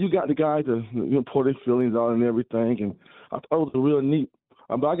 Yeah, you got the guys to pour their feelings out and everything, and I thought it was real neat.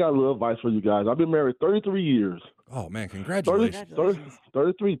 But I got a little advice for you guys. I've been married 33 years. Oh, man, congratulations.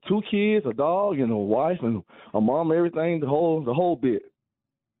 33, 2 kids, a dog, and a wife, and a mom, everything, the whole bit.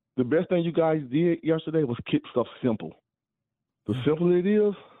 The best thing you guys did yesterday was keep stuff simple. The simpler it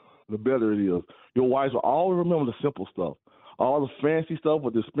is, the better it is. Your wives will always remember the simple stuff. All the fancy stuff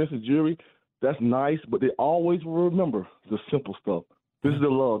with the expensive jewelry, that's nice, but they always will remember the simple stuff. This is the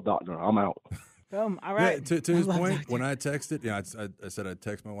love doctor. I'm out. Boom. All right. Yeah, to his point, when I texted, I said I'd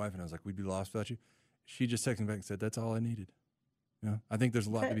text my wife, and I was like, we'd be lost without you. She just texted me back and said, that's all I needed. I think there's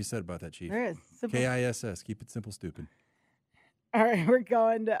a lot to be said about that, Chief. There is. Simple. KISS. Keep it simple, stupid. All right, we're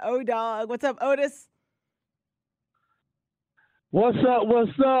going to O-Dog. What's up, Otis? What's up?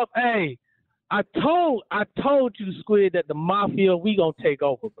 What's up? Hey, I told you, Squid, that the Mafia, we gonna take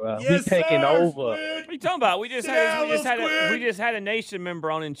over, bro. Yes, we taking sir, over. What are you talking about? We just had a nation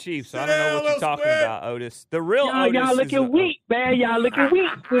member on in chief, so I don't know what you're talking about, Otis. The real Otis. Y'all looking weak, man. Y'all looking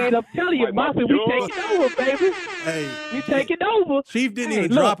weak, Squid. I'm telling you, Mafia, we taking over, baby. Hey, we taking over. Chief didn't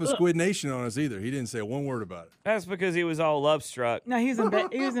even drop a Squid Nation on us either. He didn't say one word about it. That's because he was all love struck. No, he was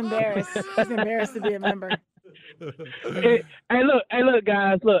embarrassed. He's embarrassed to be a member. Hey, look,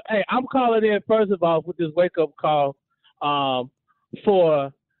 guys. Look, hey, I'm calling in first of all with this wake up call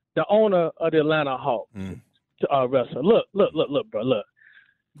for the owner of the Atlanta Hawks, Russell. Look, bro. Look,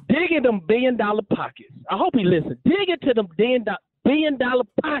 dig in them $1 billion pockets. I hope he listens. Dig into them $1 billion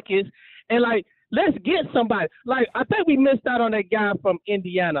pockets and let's get somebody. I think we missed out on that guy from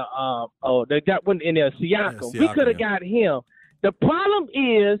Indiana. They got one in there, Siakam. We could have got him. The problem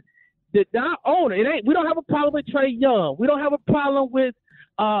is that our owner, we don't have a problem with Trae Young. We don't have a problem with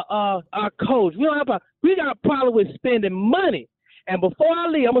our coach. We got a problem with spending money. And before I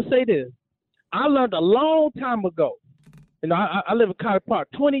leave, I'm gonna say this. I learned a long time ago. I live in College Park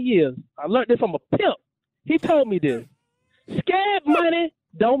 20 years. I learned this from a pimp. He told me this. Scared money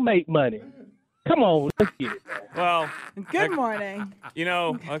don't make money. Come on, let's get it. Well, good morning.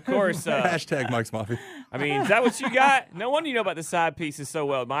 Of course. Hashtag Mike's Mafia. I mean, is that what you got? No wonder you know about the side pieces so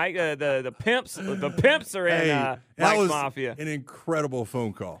well, Mike. The pimps are in Mike's Mafia. An incredible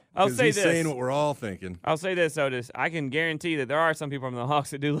phone call. I'll say he's this. saying what we're all thinking. I'll say this, Otis. I can guarantee that there are some people from the Hawks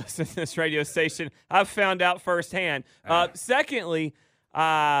that do listen to this radio station. I've found out firsthand. Secondly,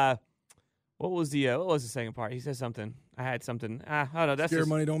 what was the second part? He said something. I had something. I don't know. That's Scare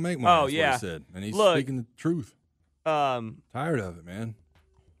money don't make money. Oh, that's yeah. what he said. And he's speaking the truth. Tired of it, man.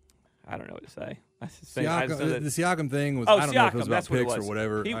 I don't know what to say. The Siakam thing was, I don't know if it was about picks or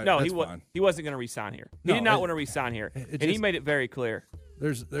whatever. He wasn't going to re-sign here. He did not want to re-sign here. And he made it very clear.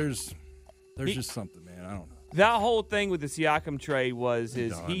 There's just something, man. I don't know. That whole thing with the Siakam trade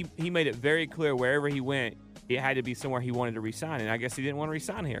he made it very clear wherever he went, it had to be somewhere he wanted to re-sign. And I guess he didn't want to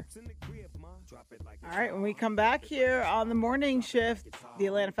re-sign here. All right, when we come back here on the morning shift, the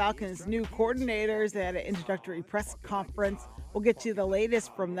Atlanta Falcons' new coordinators, they had an introductory press conference. We'll get you the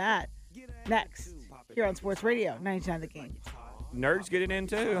latest from that next here on Sports Radio 99 The Game. Nerds get it in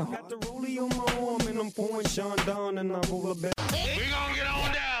too.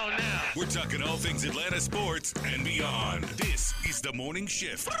 We're talking all things Atlanta sports and beyond. This is the Morning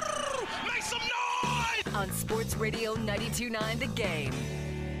Shift. Make some noise! On Sports Radio 92.9 The Game.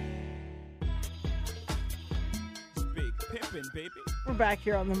 Baby. We're back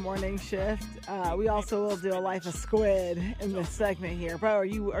here on the morning shift. We also will do a Life of Squid in this segment here. Bro, are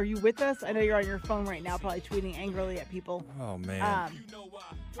you with us? I know you're on your phone right now, probably tweeting angrily at people. Oh man.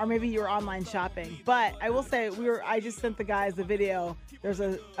 Or maybe you were online shopping. But I will say I just sent the guys the video. There's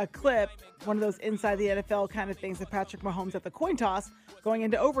a clip, one of those inside the NFL kind of things of Patrick Mahomes at the coin toss going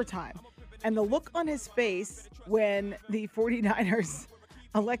into overtime. And the look on his face when the 49ers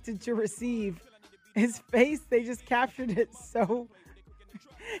elected to receive his face, they just captured it so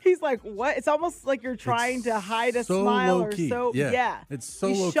he's like, what? It's almost like you're trying to hide a smile low-key. or so. Yeah. It's so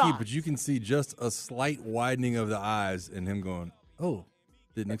He's low-key, shocked. but you can see just a slight widening of the eyes and him going, oh,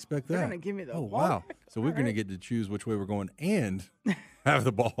 didn't expect that. They're going to give me the Oh, ball. wow. So we're going to get to choose which way we're going and have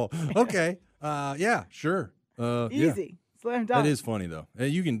the ball. Okay. Yeah, sure. Easy. Yeah. Slam dunk. That is funny, though.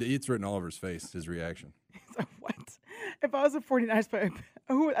 It's written all over his face, his reaction. What? If I was a 49ers player,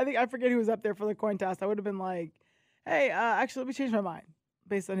 I forget who was up there for the coin toss, I would have been like, hey, actually, let me change my mind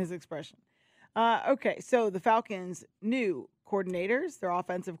based on his expression. Okay, so the Falcons' new coordinators, their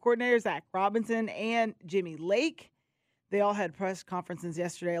offensive coordinators, Zach Robinson and Jimmy Lake, they all had press conferences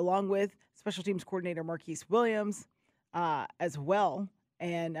yesterday, along with special teams coordinator Marquise Williams as well.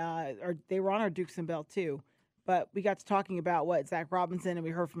 And they were on our Dukes and Bell, too. But we got to talking about what Zach Robinson, and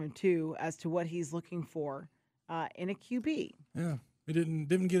we heard from him, too, as to what he's looking for in a QB. Yeah. It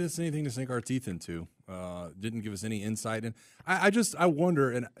didn't give us anything to sink our teeth into. Didn't give us any insight. And I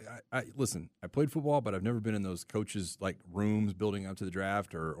wonder, and I listen, I played football, but I've never been in those coaches' rooms building up to the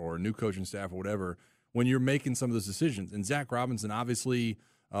draft or new coaching staff or whatever when you're making some of those decisions. And Zach Robinson, obviously,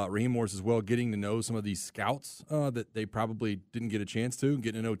 Raheem Morris as well, getting to know some of these scouts that they probably didn't get a chance to,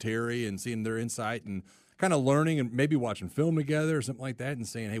 getting to know Terry and seeing their insight and kind of learning and maybe watching film together or something like that and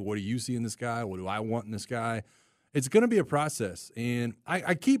saying, hey, what do you see in this guy? What do I want in this guy? It's going to be a process. And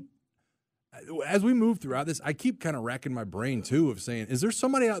I keep, as we move throughout this, I keep kind of racking my brain, too, of saying, is there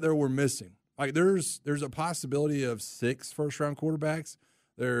somebody out there we're missing? There's a possibility of 6 first-round quarterbacks.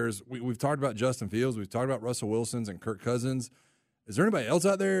 We've talked about Justin Fields. We've talked about Russell Wilson's and Kirk Cousins. Is there anybody else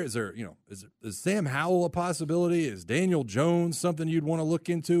out there? Is there, is Sam Howell a possibility? Is Daniel Jones something you'd want to look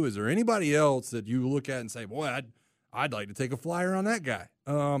into? Is there anybody else that you look at and say, boy, I'd like to take a flyer on that guy?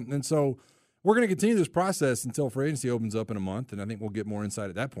 And so we're going to continue this process until free agency opens up in a month, and I think we'll get more insight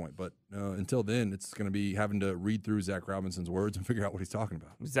at that point. But until then, it's going to be having to read through Zach Robinson's words and figure out what he's talking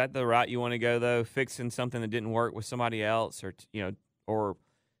about. Is that the route you want to go, though? Fixing something that didn't work with somebody else, or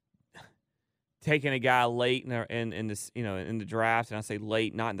taking a guy late in this, in the draft, and I say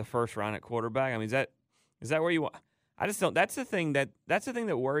late, not in the first round at quarterback. I mean, is that where you want? I just don't. That's the thing that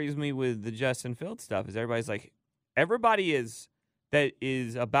worries me with the Justin Fields stuff. Is everybody that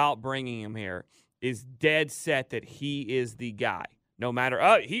is about bringing him here is dead set that he is the guy. No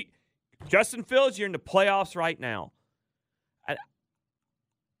matter Justin Fields, you're in the playoffs right now.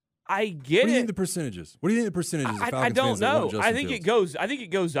 I get it. What do you think the percentages? What do you think the percentages? I don't know. I think it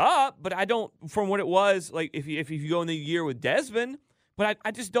goes up, but I don't from what it was like if you go in the year with Desmond. But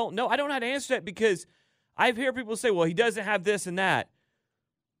I just don't know. I don't know how to answer that because I've heard people say, well, he doesn't have this and that.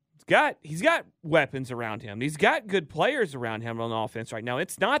 He's got weapons around him. He's got good players around him on offense right now.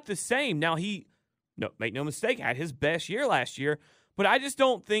 It's not the same. Now make no mistake, had his best year last year, but I just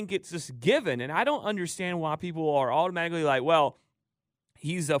don't think it's just given. And I don't understand why people are automatically like, well,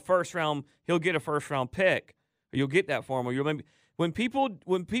 he's a first round. He'll get a first round pick. Or you'll get that for him. Or you'll maybe when people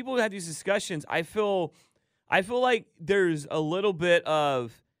have these discussions, I feel like there's a little bit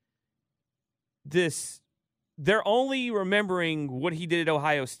of this. They're only remembering what he did at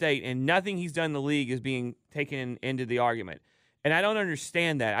Ohio State, and nothing he's done in the league is being taken into the argument. And I don't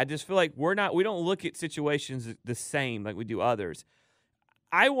understand that. I just feel like we don't look at situations the same like we do others.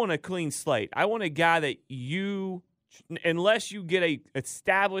 I want a clean slate. I want a guy that unless you get a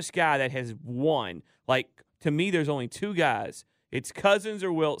established guy that has won, like to me, there's only two guys. It's Cousins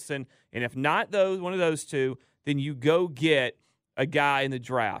or Wilson, and if not one of those two, then you go get a guy in the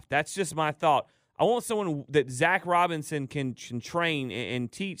draft. That's just my thought. I want someone that Zach Robinson can train and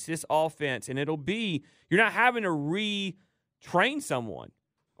teach this offense, and it'll be you're not having to retrain someone,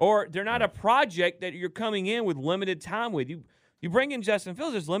 or they're not a project that you're coming in with limited time with. You bring in Justin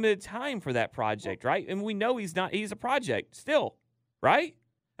Fields, there's limited time for that project, right? And we know he's a project still, right?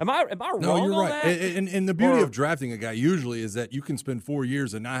 Am I wrong no, you're on right. that? And the beauty of drafting a guy usually is that you can spend 4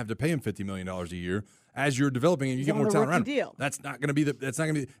 years and not have to pay him $50 million a year. As you're developing and you get more talent around him. That's not going to be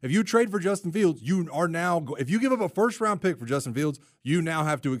if you trade for Justin Fields, you are now if you give up a first round pick for Justin Fields, you now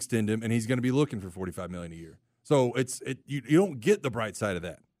have to extend him and he's going to be looking for $45 million a year. So you don't get the bright side of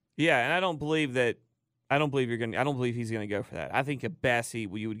that. Yeah, and I don't believe he's going to go for that. I think at best you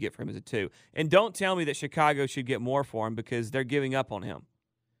would get for him is a 2. And don't tell me that Chicago should get more for him because they're giving up on him.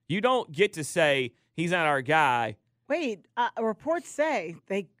 You don't get to say he's not our guy. Wait, reports say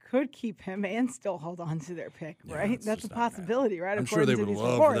they could keep him and still hold on to their pick, right? That's a possibility, right? I'm sure they would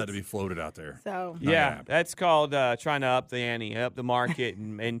love for that to be floated out there. So that's called trying to up the ante, up the market,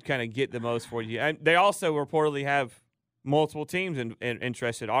 and kind of get the most for you. And they also reportedly have multiple teams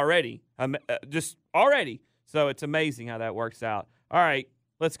interested already, just already. So it's amazing how that works out. All right,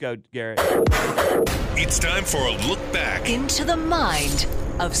 let's go, Garrett. It's time for a look back into the mind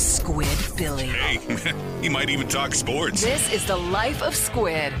of Squid Billy. Hey, he might even talk sports. This is the life of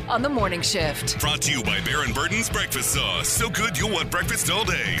Squid on the morning shift. Brought to you by Baron Burton's Breakfast Sauce. So good you'll want breakfast all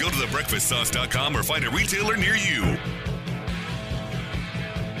day. Go to thebreakfastsauce.com or find a retailer near you.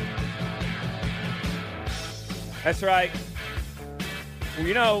 That's right.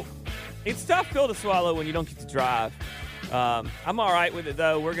 Well, it's tough pill to swallow when you don't get to drive. I'm all right with it,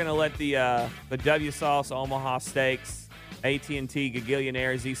 though. We're going to let the W Sauce Omaha Steaks AT&T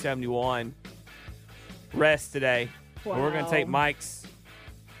Gagillionaire Z71 rest today. Wow. We're going to take Mike's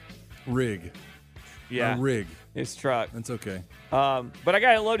rig. Yeah. Rig. His truck. That's okay. But I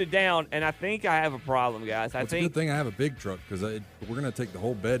got it loaded down, and I think I have a problem, guys. It's a good thing I have a big truck because we're going to take the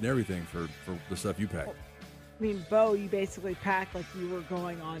whole bed and everything for the stuff you pack. I mean, Bo, you basically packed like you were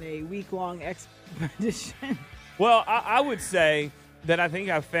going on a week-long expedition. Well, I would say that I think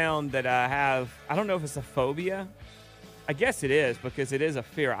I've found that I don't know if it's a phobia. I guess it is because it is a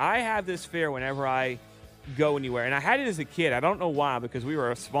fear. I have this fear whenever I go anywhere, and I had it as a kid. I don't know why because we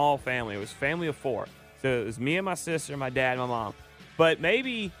were a small family. It was a family of 4. So it was me and my sister, my dad, and my mom. But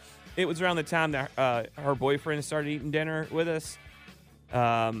maybe it was around the time that her boyfriend started eating dinner with us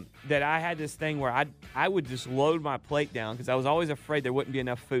that I had this thing where I would just load my plate down because I was always afraid there wouldn't be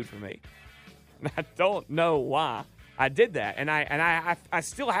enough food for me. And I don't know why I did that. And I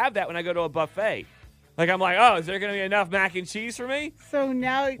still have that when I go to a buffet. Like, I'm like, oh, is there going to be enough mac and cheese for me? So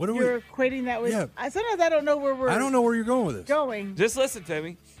now you're equating that with sometimes I don't know where I don't know where you're going with this. Going. Just listen to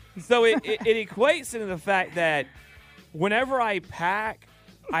me. So it equates into the fact that whenever I pack,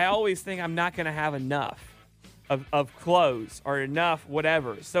 I always think I'm not going to have enough of clothes or enough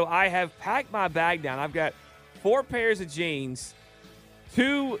whatever. So I have packed my bag down. I've got 4 pairs of jeans,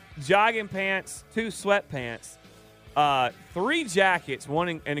 2 jogging pants, 2 sweatpants, 3 jackets,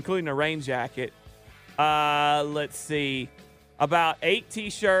 one including a rain jacket. Let's see, about 8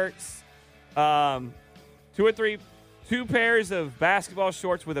 T-shirts, 2 pairs of basketball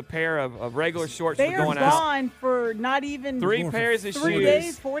shorts with a pair of regular shorts for going out. They're gone for not even 3 pairs of 3 shoes.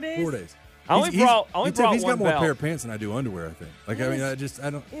 days, 4 days? 4 days. I only brought He's one got more belt. pair of pants than I do underwear, I think. Like, I mean, I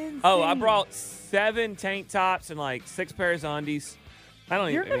don't. Insane. Oh, I brought 7 tank tops and like 6 pairs of undies.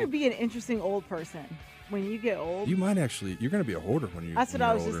 You're going to be an interesting old person when you get old. You might actually. You're going to be a hoarder when you. That's what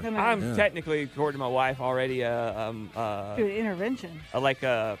I was just going to. I'm technically, according to my wife, already do an intervention.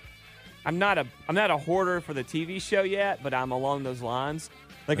 I'm not a hoarder for the TV show yet, but I'm along those lines.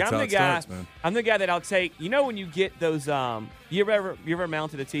 Like That's I'm how the it guy. starts, man. I'm the guy that I'll take. You know when you get those. You ever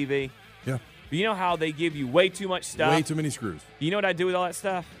mounted a TV? Yeah. You know how they give you way too much stuff? Way too many screws. You know what I do with all that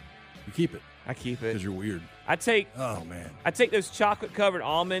stuff? You keep it. I keep it. Because you're weird. Oh, man. I take those chocolate-covered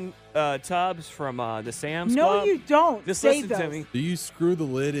almond tubs from the Sam's No, Club. you don't. Just Save listen to those. me. Do you screw the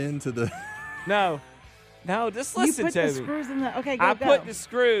lid into the? No, just listen you put to the me. screws in the. Okay, go. I put the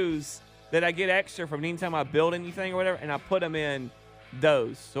screws that I get extra from anytime I build anything or whatever, and I put them in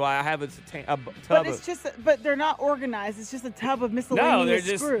those. So I have a tub. But it's but they're not organized. It's just a tub of miscellaneous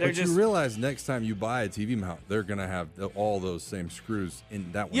screws. But you realize next time you buy a TV mount, they're gonna have all those same screws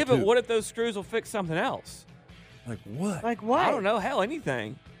in that one. Yeah, but what if those screws will fix something else? Like what? Like what? I don't know. Hell,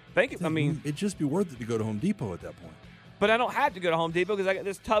 anything. I mean, it'd just be worth it to go to Home Depot at that point. But I don't have to go to Home Depot because I got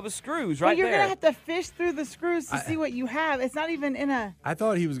this tub of screws But right you're there. gonna have to fish through the screws to see what you have. It's not even in a. I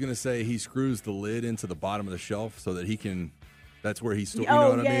thought he was gonna say he screws the lid into the bottom of the shelf so that he can. That's where he still. You know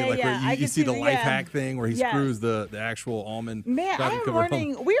what I mean? Like where you see the life hack thing where he screws the actual almond. Man, I'm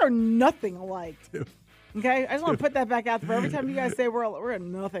learning. We are nothing alike. Okay, I just want to put that back out there. Every time you guys say we're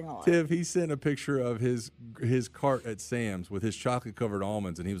nothing alike. Tiv, he sent a picture of his cart at Sam's with his chocolate covered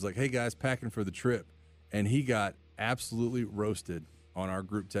almonds, and he was like, "Hey guys, packing for the trip," and he got absolutely roasted on our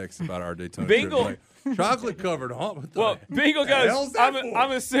group text about our Daytona Bingle. trip. Like, chocolate covered almonds. Well, Bingle goes,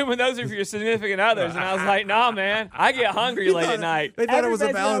 I'm assuming those are for your significant others. And I was like, nah, man, I get hungry late at night. They thought it was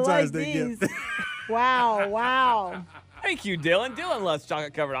a Valentine's Day gift. Wow. Thank you, Dylan. Dylan loves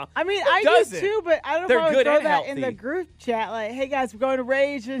chocolate covered almonds. I mean, Who I doesn't? do too, but I don't They're know if I would good throw and that in the healthy. group chat. Like, hey guys, we're going to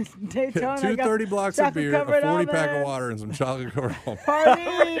Rage and Daytona. 2 30 blocks of beer, a 40 pack of water, and some chocolate covered almonds. Party!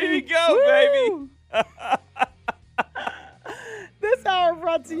 There you go, baby. This hour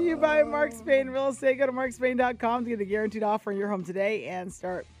brought to you by Mark Spain Real Estate. Go to markspain.com to get a guaranteed offer on your home today and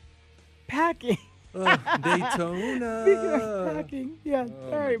start packing. Daytona. Speaking of packing, yeah.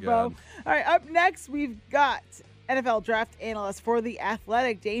 Oh, All right, my Bo. God. All right, up next, we've got NFL draft analyst for The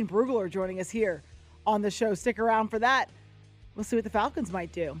Athletic, Dane Brugler, joining us here on the show. Stick around for that. We'll see what the Falcons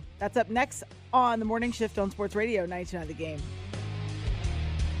might do. That's up next on the Morning Shift on Sports Radio 99 The Game.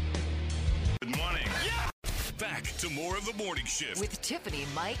 Good morning. Back to more of the morning shift. With Tiffany,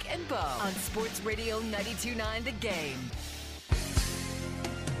 Mike, and Bo on Sports Radio 92.9 The Game.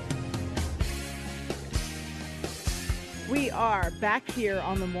 We are back here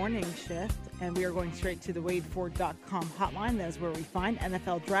on the morning shift, and we are going straight to the WadeFord.com hotline. That is where we find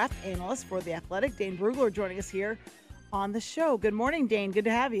NFL draft analyst for The Athletic, Dane Brugler, joining us here on the show. Good morning, Dane. Good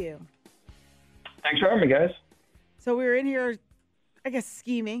to have you. Thanks for having me, guys. So we were in here, I guess,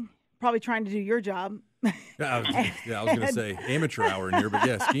 scheming, probably trying to do your job. I was going to say amateur hour in here, but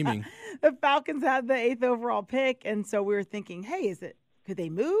yeah, scheming. The Falcons had the 8th overall pick, and so we were thinking, hey, could they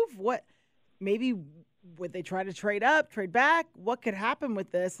move? Maybe would they try to trade up, trade back? What could happen with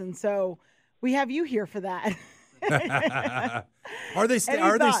this? And so we have you here for that. Are they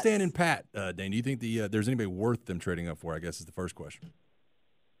thoughts? standing pat, Dane? Do you think there's anybody worth them trading up for? I guess is the first question.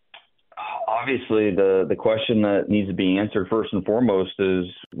 Obviously, the question that needs to be answered first and foremost is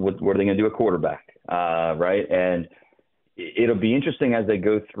what are they going to do at quarterback, right? And it'll be interesting as they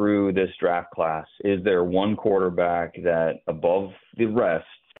go through this draft class. Is there one quarterback that above the rest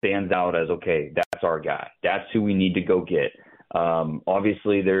stands out as, okay, that's our guy. That's who we need to go get.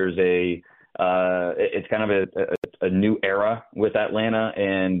 Obviously, there's it's kind of a new era with Atlanta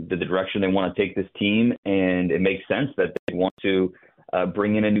and the direction they want to take this team, and it makes sense that they want to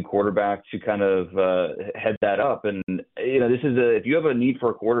bring in a new quarterback to kind of head that up. And, this is if you have a need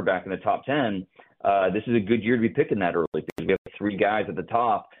for a quarterback in the top 10, this is a good year to be picking that early because we have 3 guys at the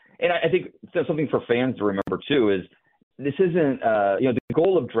top. And I think something for fans to remember, too, is this isn't, the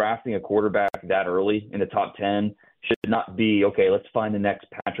goal of drafting a quarterback that early in the top 10 should not be, okay, let's find the next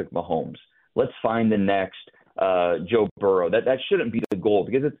Patrick Mahomes. Let's find the next Joe Burrow. That shouldn't be the goal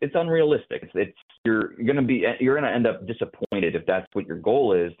because it's unrealistic. You're going to end up disappointed if that's what your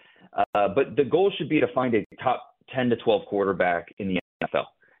goal is. But the goal should be to find a top 10 to 12 quarterback in the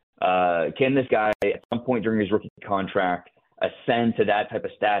NFL. Can this guy at some point during his rookie contract ascend to that type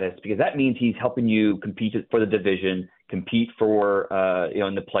of status? Because that means he's helping you compete for the division, compete for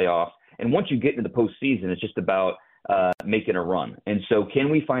in the playoffs. And once you get into the postseason, it's just about making a run. And so can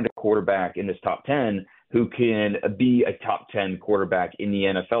we find a quarterback in this top 10 who can be a top 10 quarterback in the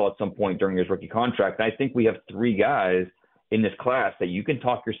NFL at some point during his rookie contract? And I think we have 3 guys in this class that you can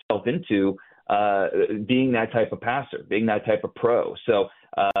talk yourself into being that type of passer, being that type of pro. So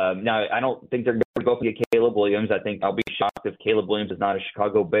now I don't think they're going to go get Caleb Williams. I think I'll be shocked if Caleb Williams is not a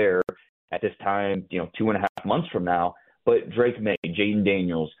Chicago Bear at this time, 2.5 months from now. But Drake May, Jaden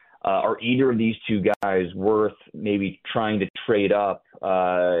Daniels, are either of these 2 guys worth maybe trying to trade up,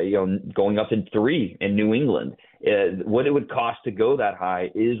 going up in 3 in New England? What it would cost to go that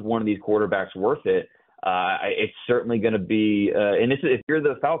high, is one of these quarterbacks worth it? It's certainly going to be, and if you're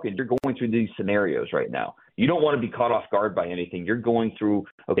the Falcons, you're going through these scenarios right now. You don't want to be caught off guard by anything. You're going through,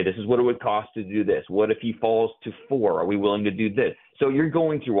 okay, this is what it would cost to do this. What if he falls to 4? Are we willing to do this? So you're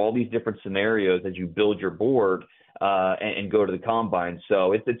going through all these different scenarios as you build your board and go to the combine.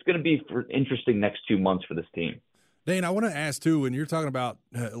 So it's going to be interesting next 2 months for this team. Dane, I want to ask, too, when you're talking about,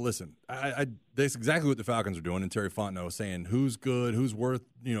 listen, that's exactly what the Falcons are doing, and Terry Fontenot saying who's good, who's worth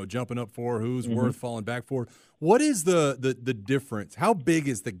jumping up for, who's worth falling back for. What is the difference? How big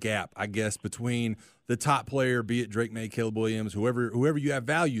is the gap, I guess, between the top player, be it Drake May, Caleb Williams, whoever you have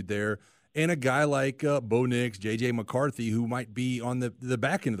valued there, and a guy like Bo Nix, J.J. McCarthy, who might be on the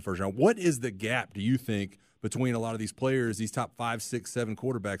back end of the first round? What is the gap, do you think, between a lot of these players, these top 5, 6, 7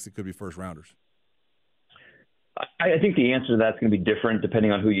 quarterbacks that could be first rounders? I think the answer to that's going to be different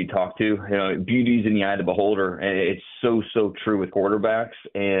depending on who you talk to. Beauty's in the eye of the beholder, and it's so true with quarterbacks.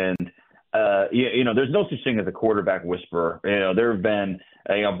 And there's no such thing as a quarterback whisperer. There have been,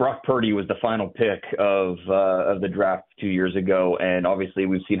 Brock Purdy was the final pick of the draft 2 years ago, and obviously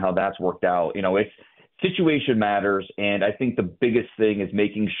we've seen how that's worked out. It's situation matters, and I think the biggest thing is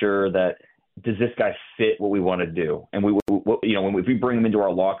making sure that, does this guy fit what we want to do? And if we bring him into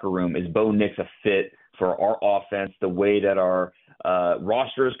our locker room, is Bo Nix a fit for our offense, the way that our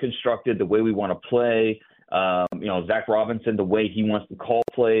roster is constructed, the way we want to play, Zach Robinson, the way he wants to call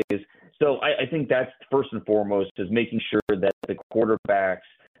plays. So I think that's first and foremost, is making sure that the quarterbacks,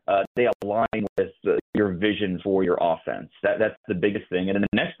 they align with your vision for your offense. That's the biggest thing. And then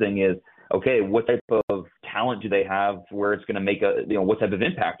the next thing is, okay, what type of talent do they have where it's going to make what type of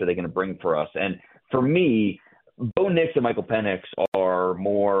impact are they going to bring for us? And for me, Bo Nix and Michael Penix are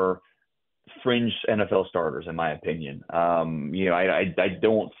more fringe NFL starters, in my opinion. I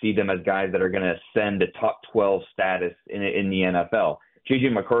don't see them as guys that are going to ascend to top 12 status in the NFL. J.J.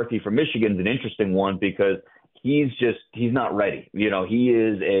 McCarthy from Michigan is an interesting one because he's not ready. He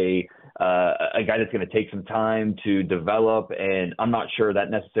is a guy that's going to take some time to develop, and I'm not sure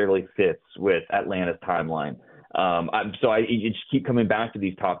that necessarily fits with Atlanta's timeline. You just keep coming back to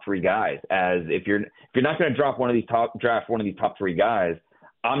these top 3 guys, as if you're not going to draft one of these top 3 guys,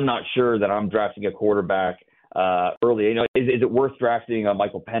 I'm not sure that I'm drafting a quarterback early. Is it worth drafting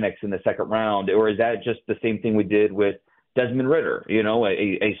Michael Penix in the second round, or is that just the same thing we did with Desmond Ridder?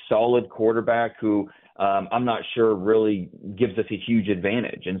 A solid quarterback who I'm not sure really gives us a huge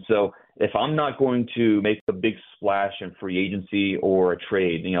advantage. And so if I'm not going to make a big splash in free agency or a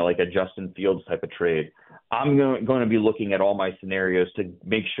trade, like a Justin Fields type of trade, I'm going to be looking at all my scenarios to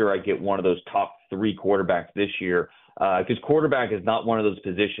make sure I get one of those top 3 quarterbacks this year. Because quarterback is not one of those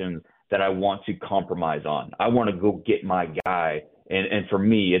positions that I want to compromise on. I want to go get my guy, and for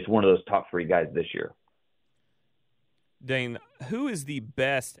me, it's one of those top 3 guys this year. Dane, who is the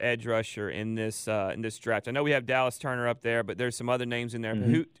best edge rusher in this draft? I know we have Dallas Turner up there, but there's some other names in there.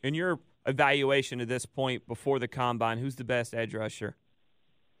 Mm-hmm. Who, in your evaluation at this point before the combine, who's the best edge rusher?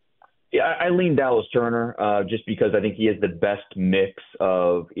 Yeah, I lean Dallas Turner just because I think he has the best mix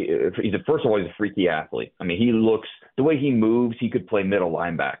of first of all, he's a freaky athlete. I mean, he looks – the way he moves, he could play middle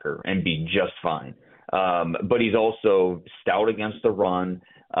linebacker and be just fine. But he's also stout against the run.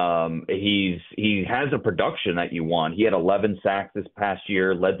 He has a production that you want. He had 11 sacks this past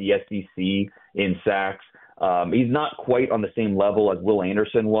year, led the SEC in sacks. He's not quite on the same level as Will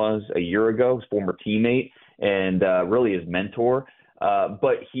Anderson was a year ago, his former teammate, and really his mentor.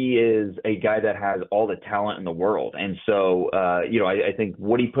 But he is a guy that has all the talent in the world. And so, I think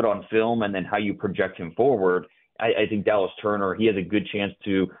what he put on film and then how you project him forward, I think Dallas Turner, he has a good chance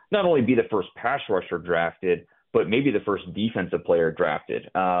to not only be the first pass rusher drafted, but maybe the first defensive player drafted.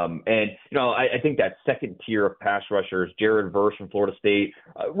 And, I think that second tier of pass rushers, Jared Verse from Florida State,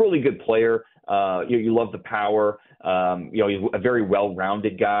 a really good player. You love the power. He's a very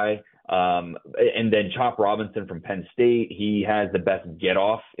well-rounded guy. And then Chop Robinson from Penn State, he has the best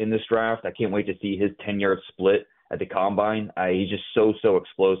get-off in this draft. I can't wait to see his 10-yard split at the Combine. He's just so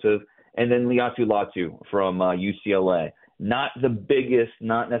explosive. And then Liatu Latu from UCLA. Not the biggest,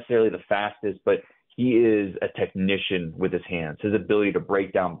 not necessarily the fastest, but he is a technician with his hands. His ability to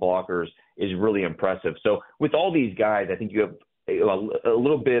break down blockers is really impressive. So with all these guys, I think you have a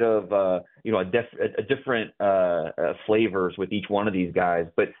little bit of a different flavors with each one of these guys.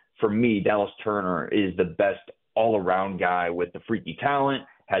 But for me, Dallas Turner is the best all-around guy with the freaky talent,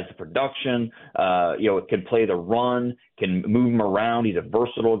 has the production, can play the run, can move him around. He's a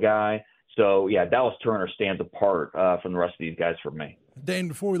versatile guy. So, yeah, Dallas Turner stands apart from the rest of these guys for me. Dane,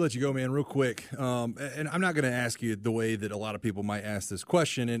 before we let you go, man, real quick, and I'm not going to ask you the way that a lot of people might ask this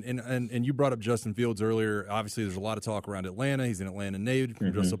question, and you brought up Justin Fields earlier. Obviously, there's a lot of talk around Atlanta. He's an Atlanta native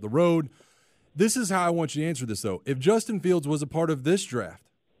from just up the road. This is how I want you to answer this, though. If Justin Fields was a part of this draft,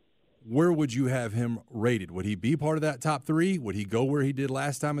 where would you have him rated? Would he be part of that top 3? Would he go where he did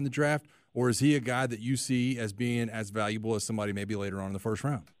last time in the draft? Or is he a guy that you see as being as valuable as somebody maybe later on in the first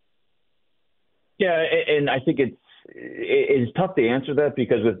round? Yeah, and I think it's tough to answer that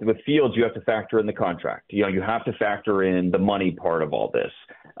because with Fields, you have to factor in the contract. You have to factor in the money part of all this.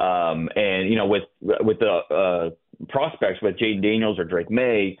 With the prospects with Jaden Daniels or Drake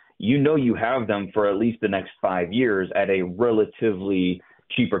May, you have them for at least the next 5 years at a relatively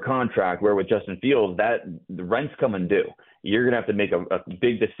cheaper contract, where with Justin Fields, the rent's coming due. You're going to have to make a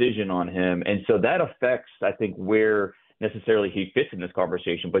big decision on him. And so that affects, I think, where necessarily he fits in this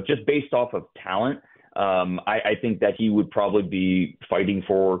conversation. But just based off of talent, I think that he would probably be fighting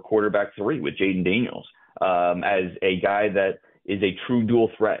for quarterback 3 with Jaden Daniels as a guy that is a true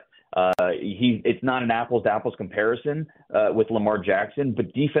dual threat. It's not an apples-to-apples comparison with Lamar Jackson,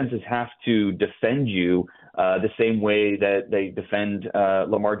 but defenses have to defend you the same way that they defend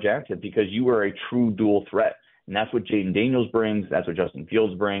Lamar Jackson, because you are a true dual threat. And that's what Jaden Daniels brings. That's what Justin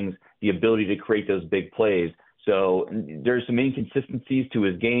Fields brings, the ability to create those big plays. So there's some inconsistencies to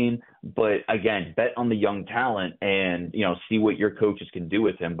his game, but again, bet on the young talent and, see what your coaches can do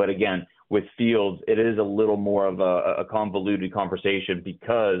with him. But again, with Fields, it is a little more of a convoluted conversation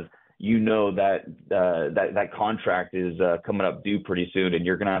because that contract is coming up due pretty soon, and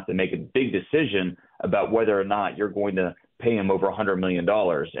you're going to have to make a big decision about whether or not you're going to pay him over $100 million.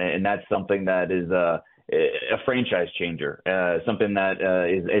 And that's something that is a franchise changer, something that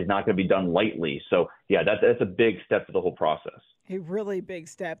is not going to be done lightly. So, yeah, that's a big step for the whole process. A really big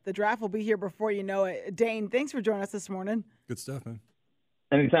step. The draft will be here before you know it. Dane, thanks for joining us this morning. Good stuff, man.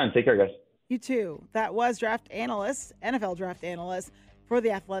 Anytime. Take care, guys. You too. That was NFL draft analyst for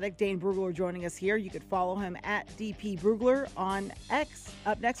The Athletic, Dane Brugler, joining us here. You could follow him at DP Brugler on X.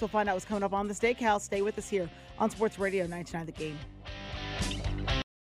 Up next, we'll find out what's coming up on the Steakhouse. Stay with us here on Sports Radio 99 The Game.